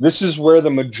 This is where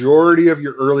the majority of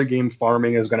your early game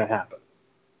farming is going to happen.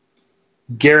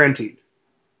 Guaranteed.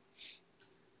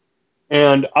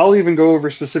 And I'll even go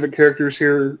over specific characters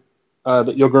here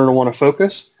that you're going to want to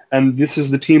focus. And this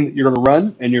is the team that you're going to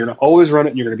run, and you're going to always run it,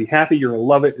 and you're going to be happy, you're going to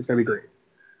love it, it's going to be great.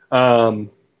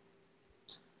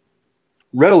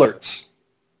 Red alerts.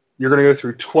 You're going to go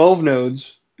through 12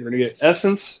 nodes. You're going to get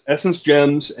essence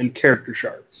gems, and character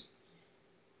shards.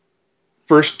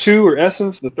 First two are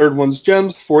essence, the third one's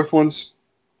gems, the fourth one's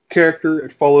character.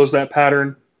 It follows that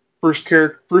pattern. First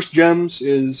gems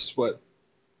is,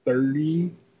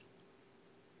 30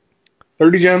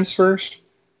 gems first?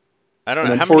 I don't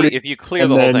know. How many, if you clear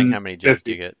the whole thing, how many gems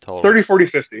 50. Do you get total? 30, 40,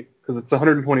 50, because it's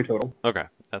 120 total. Okay,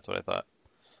 that's what I thought.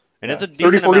 And it's a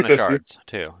decent 30, 40, amount of 50. Shards,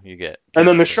 too, you get. And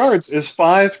then the shards is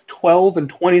 5, 12, and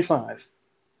 25.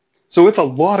 So it's a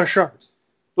lot of shards.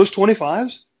 Those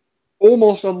 25s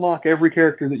almost unlock every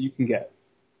character that you can get.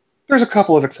 There's a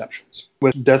couple of exceptions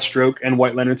with Deathstroke and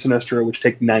White Lantern Sinestro, which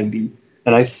take 90.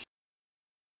 And I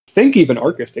think even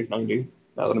Arcus takes 90,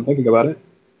 now that I'm thinking about it.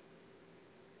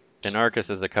 And Arcus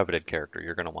is a coveted character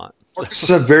you're going to want. Arcus is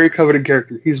a very coveted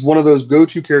character. He's one of those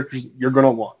go-to characters that you're going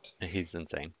to want. He's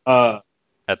insane. At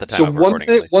the time of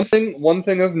recording. One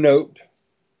thing of note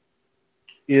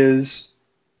is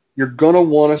you're going to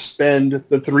want to spend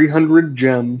the 300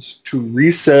 gems to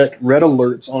reset red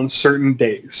alerts on certain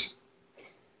days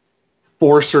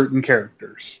for certain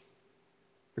characters.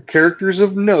 The characters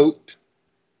of note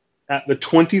at the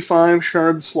 25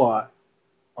 shard slot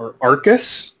are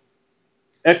Arcus,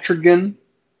 Etrigan,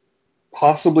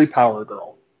 possibly Power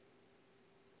Girl.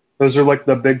 Those are like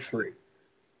the big three.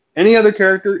 Any other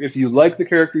character, if you like the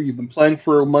character, you've been playing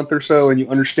for a month or so, and you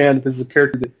understand that this is a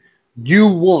character that you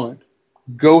want,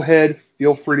 go ahead,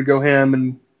 feel free to go ham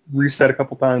and reset a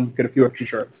couple times, get a few extra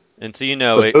shards. And so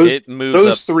it moves up.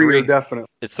 Those three are definite.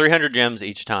 It's 300 gems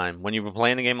each time. When you've been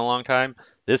playing the game a long time,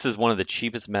 this is one of the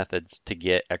cheapest methods to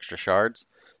get extra shards.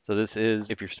 So this is,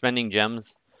 if you're spending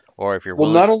gems, or if you're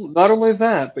willing... not only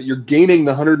that, but you're gaining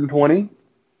the 120,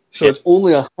 so It's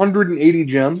only 180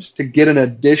 gems to get an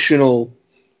additional,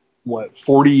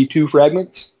 42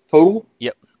 fragments total?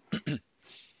 Yep.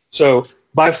 So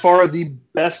by far the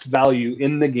best value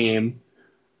in the game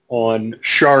on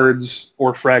shards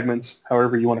or fragments,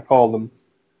 however you want to call them,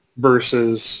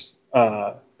 versus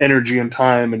energy and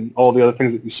time and all the other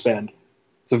things that you spend.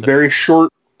 It's a very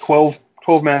short 12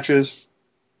 matches,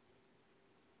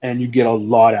 and you get a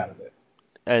lot out of it.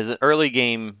 As early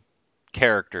game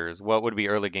characters, what would be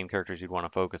early game characters you'd want to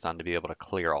focus on to be able to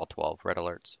clear all 12 red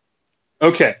alerts?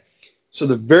 Okay, so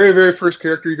the very, very first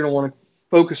character you're going to want to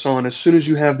focus on as soon as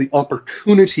you have the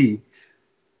opportunity,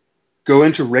 go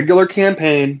into regular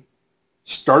campaign,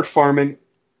 start farming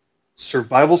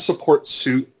survival support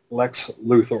suit Lex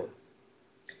Luthor.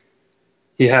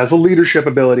 He has a leadership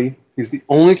ability. He's the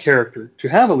only character to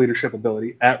have a leadership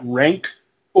ability at rank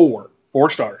 4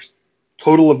 stars,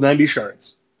 total of 90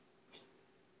 shards.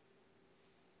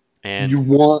 And you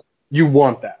want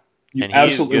that. You and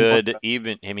he's good.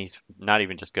 He's not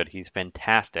even just good. He's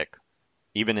fantastic,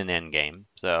 even in endgame.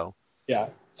 So yeah,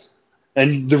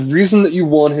 and the reason that you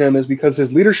want him is because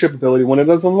his leadership ability, when it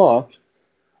is unlocked,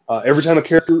 every time a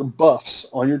character buffs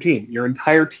on your team, your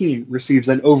entire team receives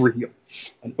an overheal.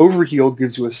 An overheal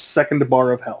gives you a second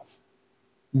bar of health.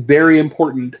 Very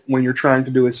important when you're trying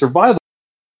to do a survival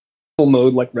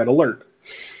mode like Red Alert.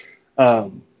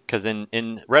 Because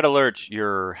in Red Alert,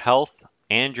 your health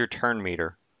and your turn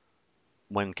meter,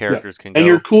 when characters can go... And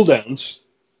your cooldowns.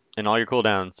 And all your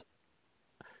cooldowns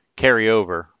carry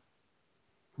over.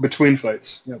 Between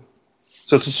fights, yep.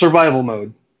 So it's a survival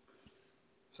mode.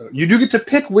 So you do get to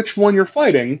pick which one you're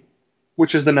fighting,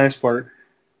 which is the nice part.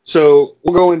 So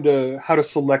we'll go into how to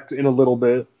select in a little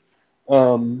bit.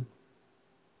 One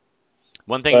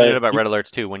thing you did about Red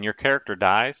Alerts, too, when your character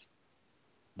dies,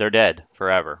 they're dead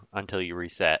forever until you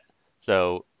reset.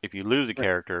 So if you lose a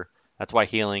character, that's why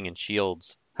healing and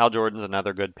shields... Hal Jordan's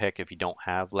another good pick if you don't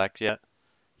have Lex yet.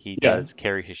 He does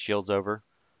carry his shields over,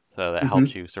 so that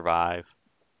helps you survive.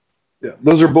 Yeah,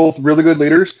 those are both really good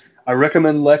leaders. I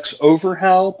recommend Lex over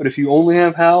Hal, but if you only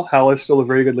have Hal, Hal is still a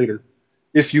very good leader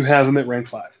if you have him at rank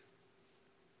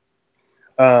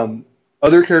 5.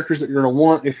 Other characters that you're going to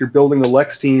want if you're building the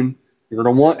Lex team, you're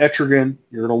going to want Etrigan,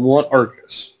 you're going to want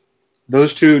Arcus.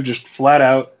 Those two just flat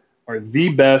out are the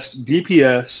best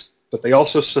DPS, but they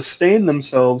also sustain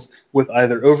themselves with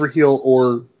either overheal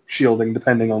or shielding,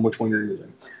 depending on which one you're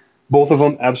using. Both of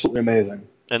them absolutely amazing.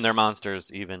 And they're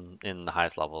monsters even in the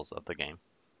highest levels of the game.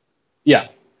 Yeah.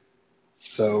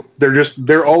 So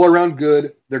they're all around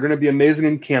good. They're going to be amazing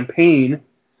in campaign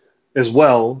as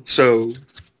well. So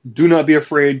do not be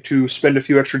afraid to spend a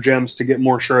few extra gems to get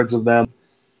more shards of them.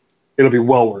 It'll be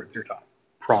well worth your time.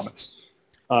 Promise.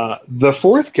 The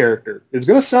fourth character is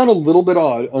going to sound a little bit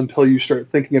odd until you start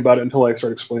thinking about it, until I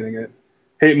start explaining it.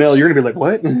 Hey, Mel, you're going to be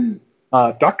like,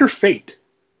 what? Dr. Fate.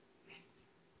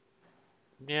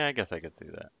 Yeah, I guess I could see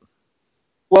that.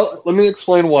 Well, let me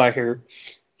explain why here.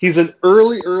 He's an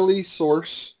early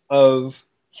source of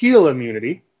heal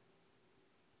immunity,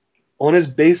 on his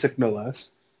basic no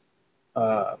less,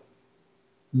 that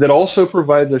also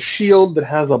provides a shield that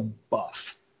has a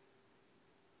buff.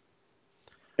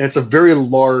 And it's a very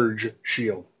large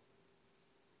shield.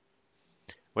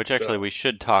 Which actually we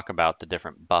should talk about the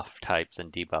different buff types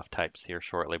and debuff types here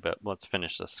shortly, but let's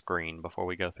finish the screen before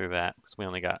we go through that, because we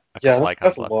only got a couple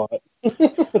icons left.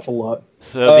 That's a lot.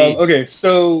 So okay,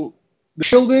 so the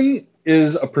shielding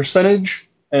is a percentage,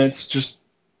 and it's just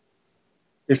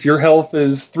If your health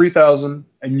is 3,000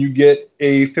 and you get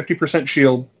a 50%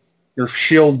 shield, your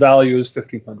shield value is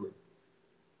 1,500.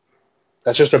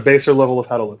 That's just a baser level of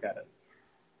how to look at it.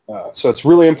 So it's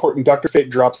really important. Dr. Fate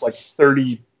drops like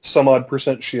 30 some odd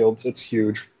 % shields. It's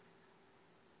huge.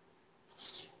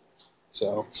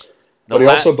 So, but he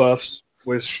also buffs,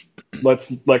 which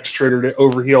lets Lex trigger to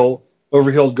overheal.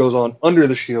 Overheal goes on under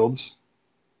the shields.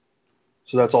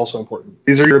 So that's also important.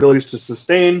 These are your abilities to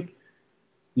sustain.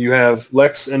 You have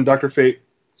Lex and Dr. Fate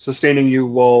sustaining you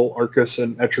while Arcus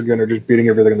and Etrigan are just beating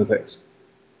everything in the face.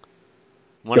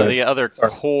 One of the other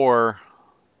core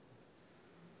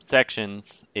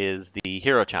sections is the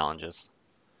hero challenges.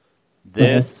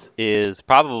 This is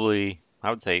probably, I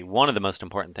would say, one of the most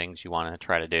important things you want to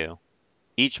try to do.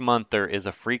 Each month there is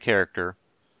a free character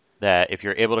that if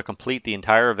you're able to complete the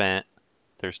entire event,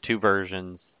 there's 2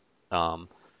 versions.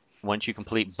 Once you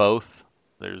complete both,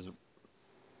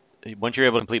 once you're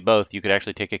able to complete both, you could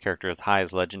actually take a character as high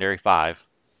as Legendary 5.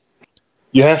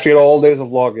 You have to get all days of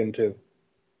login too.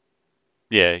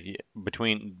 Yeah,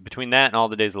 between that and all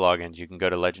the days of logins, you can go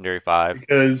to Legendary 5.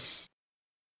 Because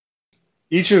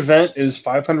each event is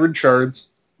 500 shards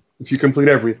if you complete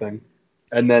everything,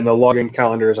 and then the login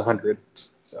calendar is 100.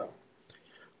 So,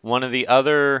 one of the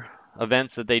other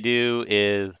events that they do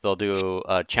is they'll do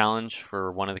a challenge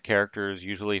for one of the characters,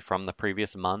 usually from the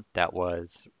previous month that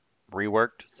was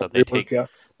reworked. So they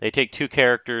take 2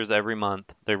 characters every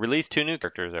month. They release 2 new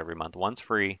characters every month. One's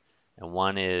free, and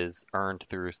one is earned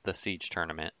through the Siege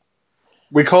tournament.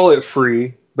 We call it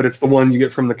free, but it's the one you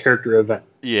get from the character event.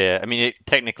 Yeah, I mean, it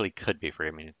technically could be free.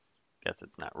 I mean, I guess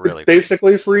it's not really it's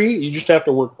basically free. You just have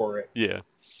to work for it. Yeah.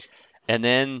 And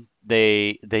then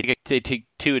they take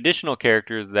 2 additional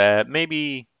characters that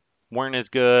maybe weren't as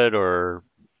good or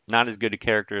not as good as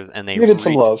characters, and they needed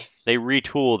some love. They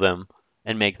retool them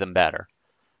and make them better.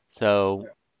 So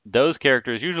those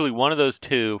characters, usually one of those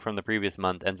 2 from the previous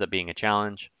month ends up being a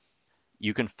challenge.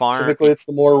 You can farm. Typically, it's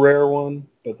the more rare one,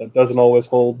 but that doesn't always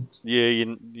hold.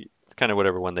 Yeah, it's kind of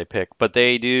whatever one they pick. But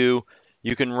they do.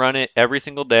 You can run it every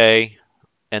single day,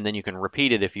 and then you can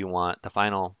repeat it if you want. The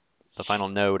final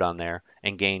node on there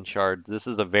and gain shards. This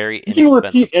is a very inexpensive. You can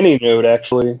repeat any node,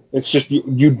 actually. It's just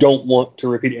you don't want to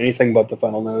repeat anything but the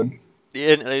final node.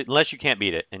 Unless you can't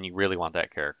beat it and you really want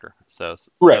that character.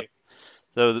 Right.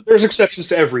 So there's exceptions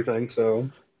to everything. So.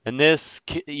 And this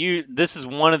is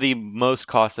one of the most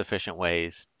cost-efficient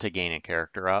ways to gain a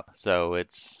character up. So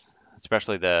it's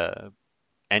especially the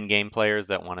endgame players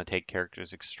that want to take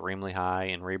characters extremely high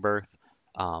in Rebirth.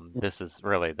 This is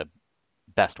really the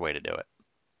best way to do it.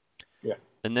 Yeah.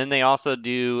 And then they also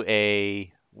do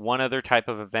one other type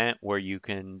of event where you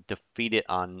can defeat it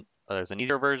on. There's an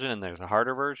easier version and there's a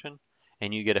harder version,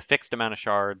 and you get a fixed amount of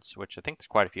shards, which I think there's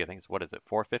quite a few. I think it's, what is it,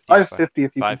 450? 550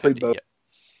 if you complete both. Yeah.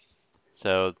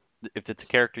 So if it's a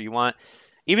character you want,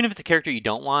 even if it's a character you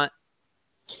don't want,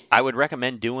 I would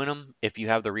recommend doing them if you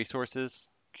have the resources.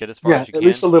 Get as far as you can. At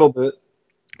least a little bit.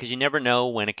 Because you never know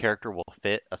when a character will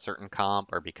fit a certain comp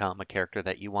or become a character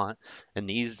that you want. And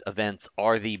these events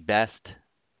are the best,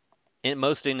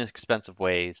 most inexpensive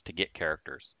ways to get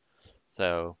characters.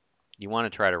 So you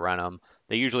want to try to run them.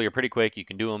 They usually are pretty quick. You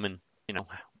can do them in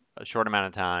a short amount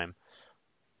of time.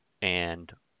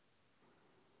 And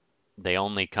they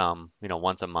only come,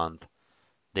 once a month.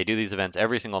 They do these events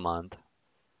every single month.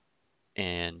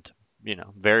 And,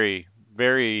 very,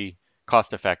 very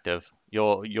cost effective.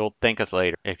 You'll thank us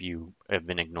later if you have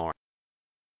been ignoring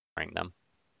them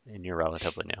and you're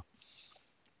relatively new.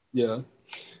 Yeah.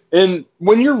 And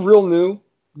when you're real new,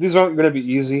 these aren't going to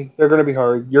be easy. They're going to be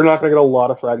hard. You're not going to get a lot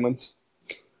of fragments.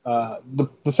 The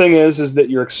thing is that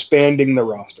you're expanding the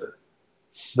roster.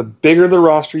 The bigger the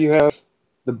roster you have,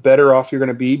 the better off you're going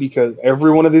to be, because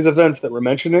every one of these events that we're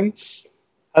mentioning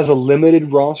has a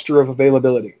limited roster of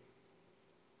availability.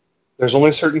 There's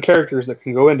only certain characters that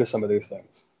can go into some of these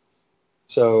things.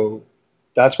 So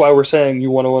that's why we're saying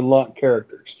you want to unlock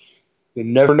characters. You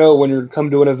never know when you're come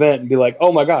to an event and be like,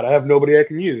 oh my god, I have nobody I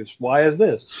can use. Why is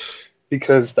this?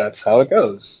 Because that's how it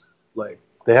goes. Like,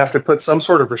 they have to put some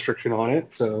sort of restriction on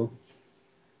it, so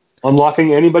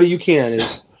unlocking anybody you can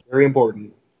is very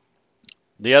important.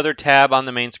 The other tab on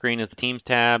the main screen is the Teams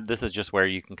tab. This is just where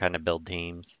you can kind of build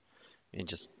teams and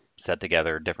just set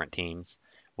together different teams.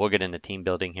 We'll get into team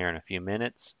building here in a few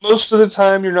minutes. Most of the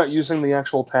time, you're not using the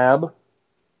actual tab.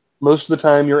 Most of the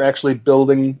time, you're actually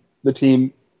building the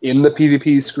team in the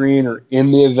PvP screen or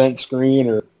in the event screen,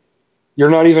 or you're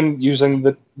not even using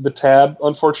the tab,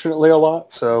 unfortunately, a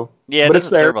lot. So yeah, but it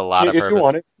doesn't serve a lot of if purpose. You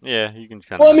want it. Yeah, you can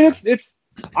kind of. Well, I mean, it's.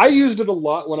 I used it a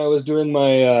lot when I was doing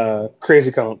my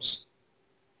crazy comps.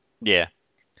 Yeah.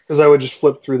 Because I would just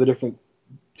flip through the different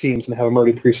teams and have them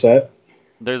already preset.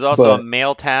 There's also a But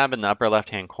mail tab in the upper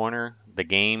left-hand corner. The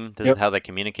game, this is yep, how they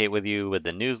communicate with you with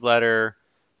the newsletter.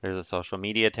 There's a social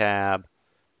media tab.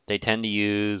 They tend to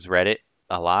use Reddit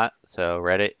a lot. So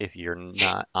Reddit, if you're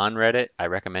not on Reddit, I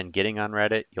recommend getting on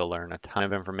Reddit. You'll learn a ton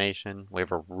of information. We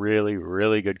have a really,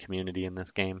 really good community in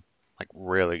this game. Like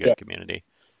really yeah. good community.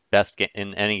 Best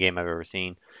in any game I've ever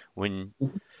seen. When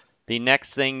the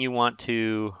next thing you want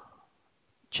to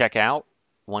check out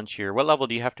once you're, what level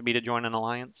do you have to be to join an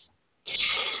alliance?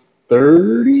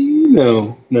 30?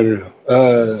 No.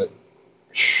 It's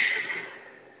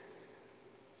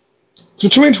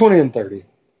between 20 and 30.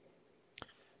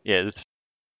 Yeah, it's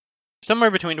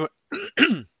somewhere between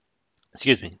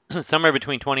excuse me, somewhere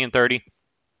between 20 and 30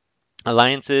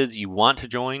 alliances you want to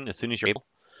join as soon as you're able.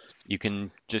 You can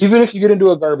just Even if you get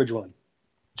into a garbage one,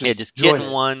 just get join in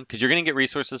it. one because you're going to get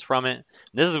resources from it.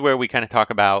 This is where we kind of talk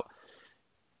about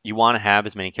you want to have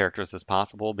as many characters as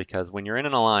possible because when you're in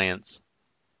an alliance,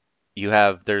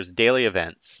 there's daily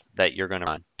events that you're going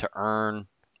to run to earn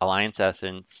alliance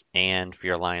essence and for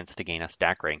your alliance to gain a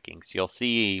stack ranking. So you'll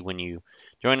see when you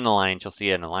join an alliance, you'll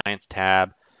see an alliance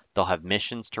tab. They'll have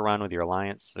missions to run with your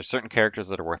alliance. There's certain characters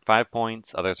that are worth 5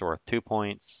 points, others are worth 2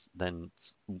 points, then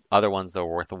other ones that are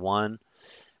worth 1.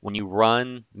 When you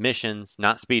run missions,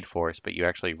 not Speed Force, but you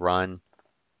actually run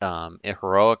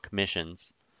heroic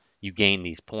missions, you gain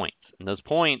these points. And those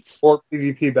points, Or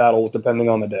PvP battles, depending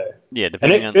on the day. yeah, And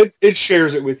depending on, it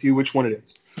shares it with you which one it is.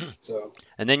 So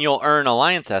and then you'll earn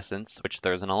alliance essence, which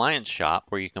there's an alliance shop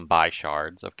where you can buy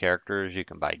shards of characters, you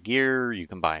can buy gear,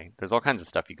 there's all kinds of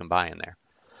stuff you can buy in there.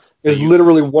 So it's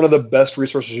literally one of the best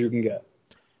resources you can get.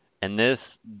 And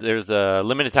there's a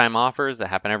limited time offers that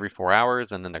happen every 4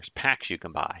 hours, and then there's packs you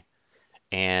can buy.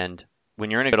 And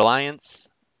when you're in a good alliance,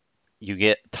 you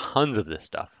get tons of this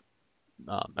stuff.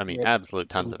 Yep. Absolute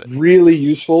tons of it. Really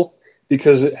useful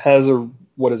because it has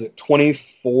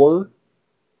 24?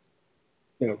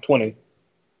 20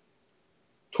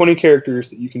 characters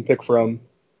that you can pick from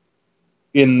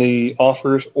in the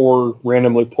offers or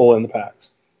randomly pull in the packs.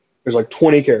 There's like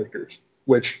 20 characters,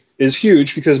 which is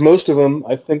huge because most of them,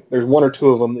 I think there's 1 or 2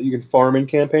 of them that you can farm in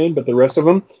campaign, but the rest of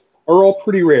them are all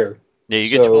pretty rare. Yeah, you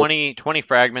get 20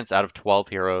 fragments out of 12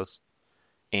 heroes,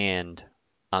 and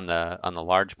on the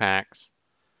large packs,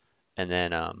 and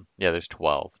then there's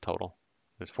 12 total.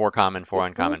 There's 4 common, 4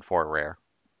 uncommon, 4 rare.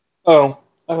 Oh,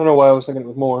 I don't know why I was thinking it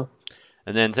was more.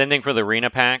 And then same thing for the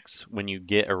arena packs. When you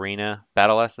get arena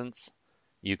battle essence,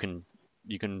 you can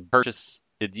purchase.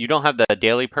 You don't have the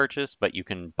daily purchase, but you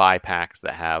can buy packs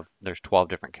that there's 12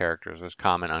 different characters. There's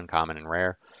common, uncommon, and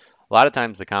rare. A lot of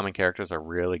times the common characters are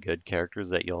really good characters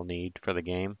that you'll need for the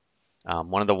game.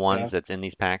 One of the ones that's in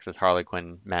these packs is Harley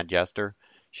Quinn Mad Jester.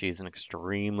 She's an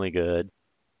extremely good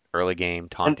early game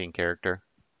taunting character.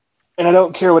 And I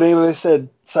don't care what anybody said,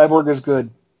 Cyborg is good.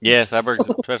 Yeah, Cyborg's,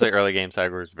 especially early game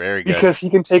Cyborg, is very good. Because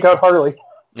he can take out Harley.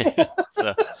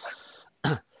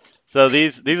 So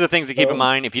these are things to keep in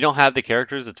mind. If you don't have the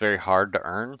characters, it's very hard to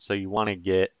earn. So you want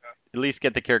to at least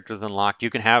get the characters unlocked. You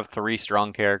can have 3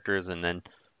 strong characters and then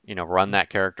run that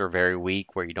character very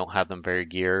weak where you don't have them very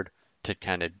geared to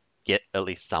kind of get at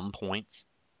least some points.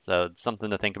 So it's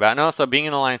something to think about. And also, being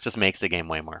an alliance just makes the game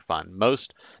way more fun.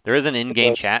 There is an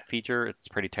in-game chat feature. It's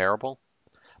pretty terrible,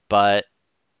 but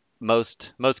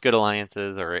most good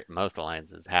alliances or most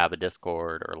alliances have a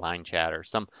Discord or line chat or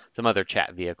some other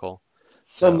chat vehicle.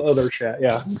 Some other chat,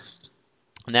 yeah.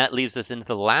 And that leaves us into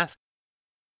the last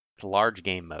large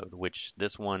game mode, which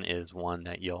this one is one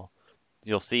that you'll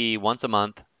see once a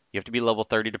month. You have to be level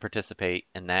 30 to participate,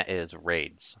 and that is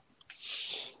raids.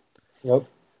 Yep.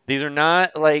 These are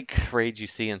not like raids you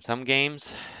see in some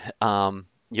games.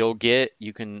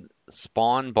 You can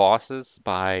spawn bosses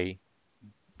by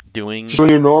doing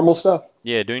your normal stuff.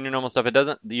 Yeah, doing your normal stuff.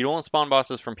 You don't spawn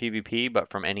bosses from PvP, but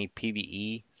from any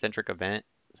PvE centric event.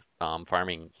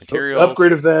 Farming materials,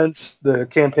 upgrade events, the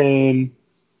campaign.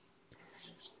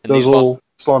 And those will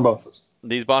spawn bosses.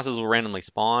 These bosses will randomly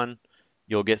spawn.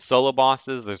 You'll get solo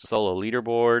bosses. There's a solo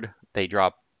leaderboard. They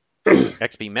drop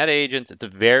XP meta agents. It's a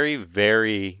very,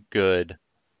 very good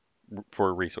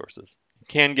for resources. It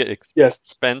can get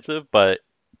expensive, but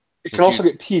it can also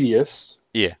get tedious.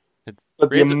 Yeah. But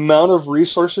the amount of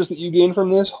resources that you gain from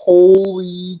this,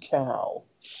 holy cow.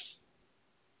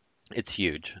 It's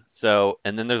huge. So,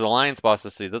 and then there's alliance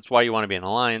bosses. So that's why you want to be an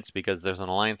alliance, because there's an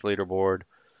alliance leaderboard.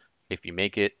 If you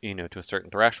make it, to a certain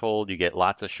threshold, you get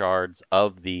lots of shards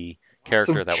of the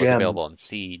character that was available in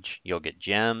Siege. You'll get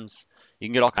gems. You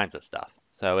can get all kinds of stuff.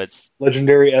 So it's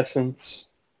legendary essence.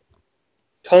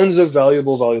 Tons of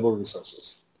valuable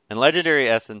resources. And legendary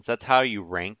essence, that's how you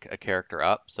rank a character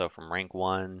up. So from rank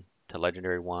 1 to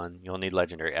Legendary 1. You'll need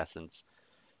Legendary Essence.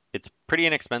 It's pretty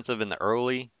inexpensive in the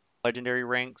early Legendary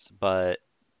ranks, but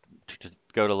to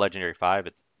go to Legendary 5,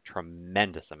 it's a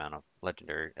tremendous amount of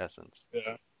Legendary Essence.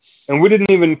 Yeah. And we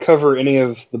didn't even cover any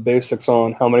of the basics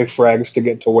on how many frags to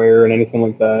get to where and anything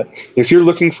like that. If you're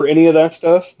looking for any of that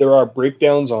stuff, there are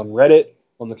breakdowns on Reddit,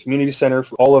 on the community center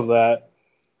for all of that.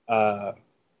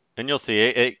 And you'll see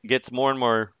it gets more and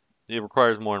more. It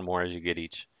requires more and more as you get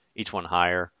each one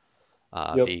higher.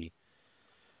 Yep.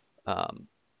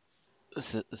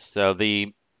 So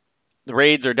the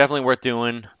raids are definitely worth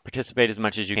doing. Participate as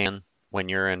much as you can. When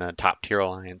you're in a top tier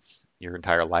alliance, your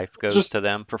entire life goes to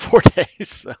them for 4 days.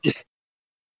 So.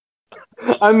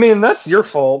 I mean, that's your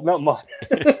fault, not mine.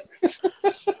 So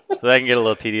that can get a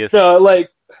little tedious. No,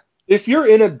 like, if you're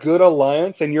in a good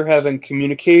alliance and you're having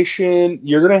communication,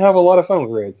 you're going to have a lot of fun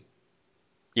with raids.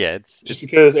 Yeah, it's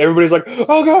because everybody's like,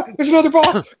 oh god, there's another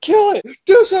boss, kill it,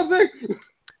 do something.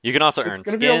 You can also earn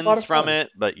skins from it,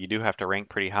 but you do have to rank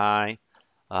pretty high.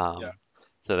 So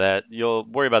that you'll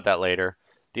worry about that later.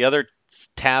 The other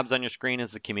tabs on your screen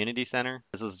is the community center.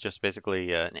 This is just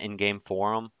basically an in-game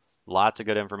forum. Lots of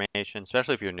good information,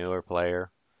 especially if you're a newer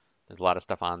player. There's a lot of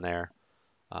stuff on there.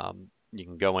 You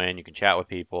can go in, you can chat with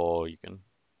people, you can,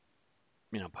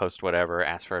 post whatever,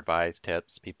 ask for advice,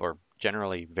 tips. People are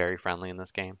generally very friendly in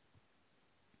this game.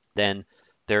 Then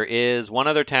there is one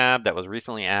other tab that was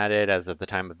recently added as of the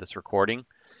time of this recording,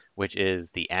 which is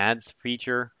the ads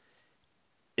feature.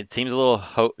 It seems a little,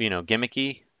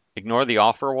 gimmicky. Ignore the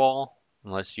offer wall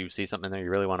unless you see something there you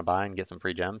really want to buy and get some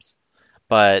free gems.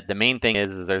 But the main thing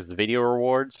is there's video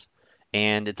rewards,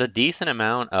 and it's a decent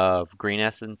amount of green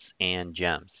essence and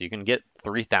gems. So you can get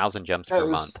 3,000 gems per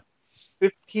month.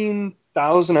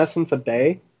 15,000 essence a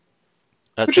day?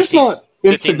 That's which is not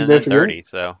 15 and then 30,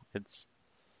 so it's...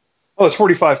 Oh, it's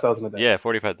 45,000 a day. Yeah,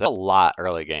 45. That's a lot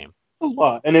early game. That's a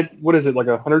lot. And what is it, like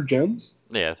 100 gems?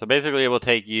 Yeah, so basically it will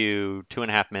take you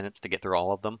 2.5 minutes to get through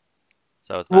all of them.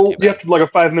 So it's not too bad. You have to like a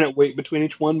 5-minute wait between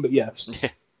each one, but yes.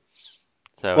 Yeah.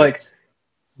 So like,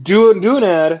 do an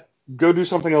ad, go do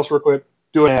something else real quick.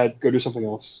 Do an ad, go do something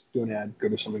else. Do an ad, go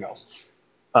do something else.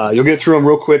 You'll get through them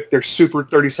real quick. They're super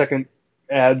 30-second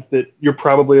ads that you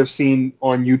probably have seen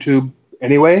on YouTube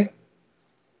anyway.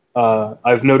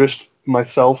 I've noticed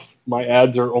myself, my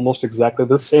ads are almost exactly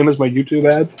the same as my YouTube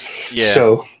ads. Yeah.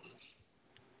 So.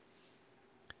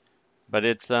 But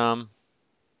it's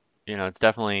it's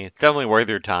definitely worth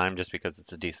your time just because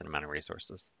it's a decent amount of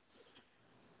resources.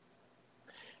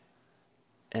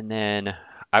 And then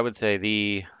I would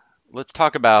say let's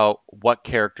talk about what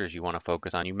characters you want to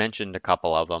focus on. You mentioned a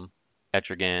couple of them,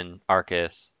 Etrigan,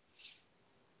 Arcus,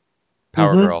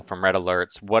 Power Girl from Red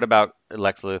Alerts. What about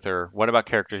Lex Luthor? What about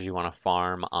characters you want to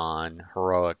farm on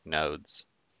heroic nodes?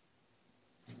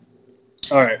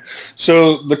 All right.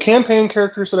 So the campaign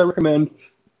characters that I recommend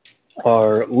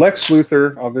are Lex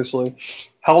Luthor, obviously,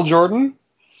 Hal Jordan,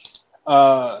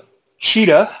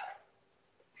 Cheetah,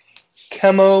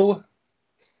 Chemo,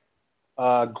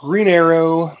 Green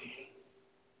Arrow,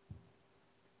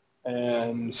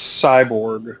 and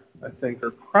Cyborg, I think, are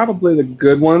probably the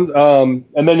good ones.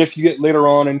 And then if you get later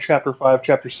on in Chapter 5,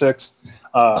 Chapter 6,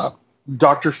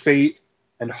 Dr. Fate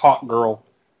and Hawk Girl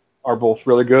are both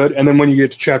really good. And then when you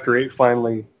get to Chapter 8,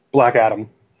 finally, Black Adam.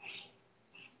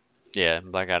 Yeah,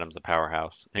 Black Adam's a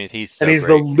powerhouse. I mean, he's so great.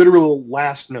 The literal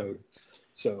last node.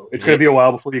 So it's going to be a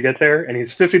while before you get there, and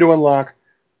he's 50 to unlock.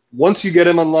 Once you get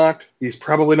him unlocked, he's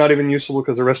probably not even useful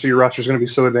because the rest of your roster is going to be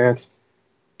so advanced.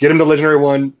 Get him to Legendary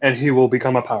 1, and he will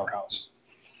become a powerhouse.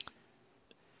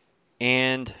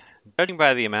 And judging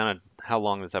by the amount of how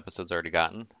long this episode's already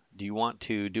gotten, do you want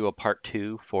to do a part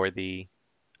 2 for the,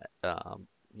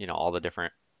 all the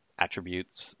different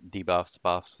attributes, debuffs,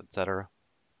 buffs, etc.?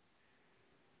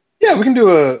 Yeah, we can do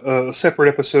a separate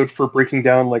episode for breaking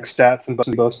down like stats and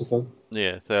buffs and stuff.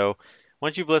 Yeah, so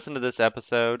once you've listened to this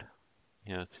episode,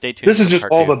 stay tuned. This is just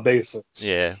all the basics.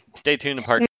 Yeah, stay tuned to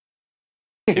part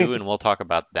 2, and we'll talk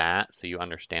about that so you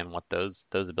understand what those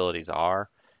abilities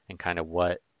are and kind of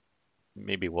what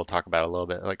maybe we'll talk about a little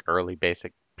bit like early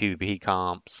basic PvP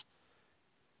comps,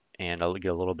 and I'll get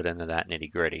a little bit into that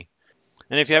nitty gritty.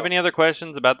 And if you have any other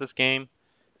questions about this game,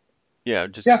 feel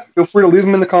free to leave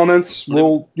them in the comments.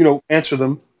 We'll answer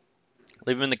them.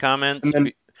 Leave them in the comments.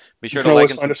 Be sure to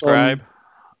like and subscribe.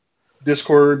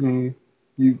 Discord and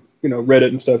Reddit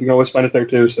and stuff. You can always find us there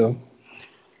too. So.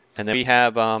 And then we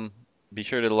have be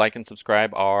sure to like and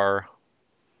subscribe our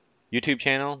YouTube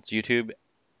channel. It's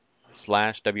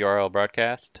YouTube/WRL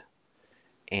Broadcast.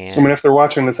 And I mean, if they're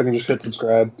watching this, I can just hit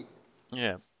subscribe.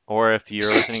 Yeah. Or if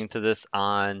you're listening to this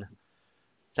on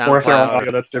SoundCloud, or if they're on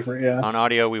audio, that's different. Yeah. On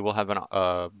audio, we will have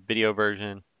a video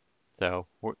version. So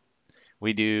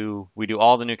we do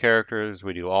all the new characters.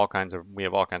 We have all kinds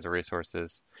of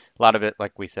resources. A lot of it,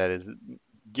 like we said, is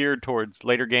geared towards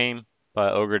later game,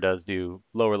 but Ogre does do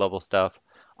lower level stuff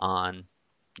on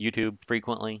YouTube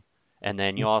frequently. And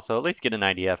then you also at least get an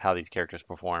idea of how these characters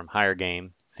perform. Higher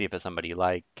game, see if it's somebody you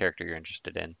like, character you're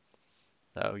interested in.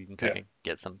 So you can kind of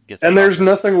get some. And there's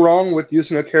nothing wrong with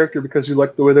using a character because you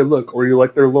like the way they look or you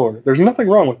like their lore. There's nothing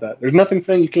wrong with that. There's nothing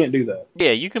saying you can't do that.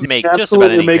 Yeah, you can make just about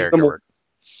any character work.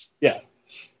 Yeah.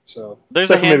 So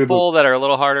there's a handful that are a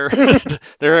little harder.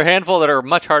 There are a handful that are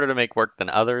much harder to make work than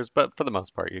others, but for the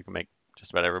most part, you can make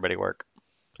just about everybody work.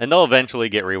 And they'll eventually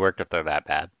get reworked if they're that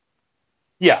bad.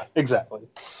 Yeah, exactly.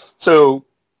 So,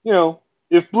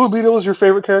 if Blue Beetle is your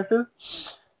favorite character,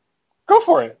 go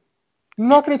for it. I'm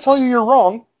not going to tell you you're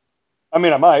wrong. I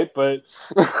mean, I might, but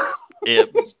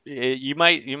you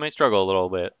might struggle a little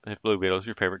bit if Blue Beetle is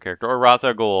your favorite character, or Ra's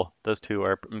al Ghul. Those two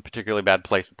are in a particularly bad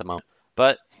place at the moment,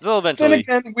 but they'll eventually.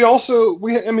 Then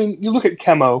again, you look at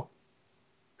Chemo,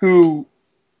 who,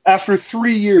 after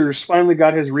 3 years, finally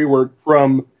got his rework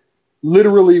from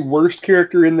literally worst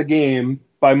character in the game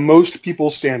by most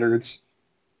people's standards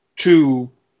to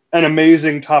an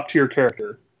amazing top-tier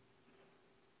character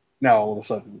now all of a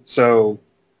sudden. So,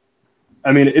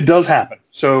 I mean, it does happen.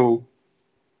 So,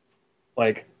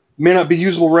 may not be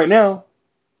usable right now,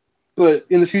 but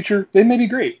in the future, they may be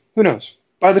great. Who knows?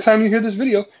 By the time you hear this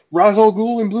video, Ra's al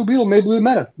Ghul and Blue Beetle may be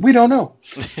meta. We don't know.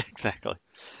 Exactly.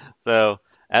 So,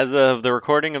 as of the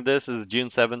recording of this is June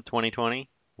 7th, 2020.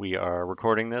 We are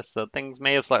recording this, so things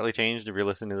may have slightly changed if you're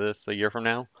listening to this a year from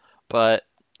now. But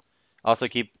also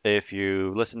if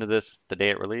you listen to this the day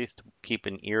it released, keep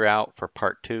an ear out for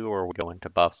part 2, where we go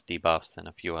into buffs, debuffs, and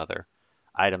a few other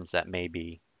items that may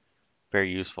be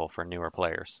very useful for newer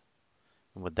players.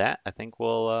 And with that, I think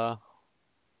we'll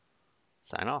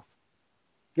sign off.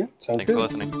 Yeah, sounds Thanks good. for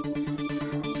listening.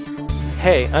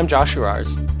 Hey, I'm Joshua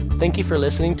Ars. Thank you for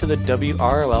listening to the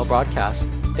WROL broadcast.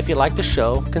 If you like the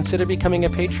show, consider becoming a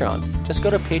Patreon. Just go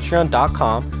to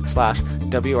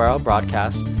patreon.com/WRL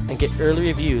broadcast and get early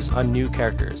reviews on new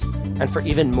characters. And for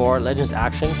even more Legends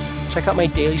action, check out my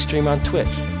daily stream on Twitch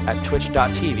at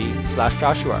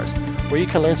twitch.tv/JoshuaRs, where you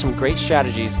can learn some great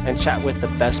strategies and chat with the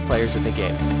best players in the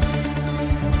game.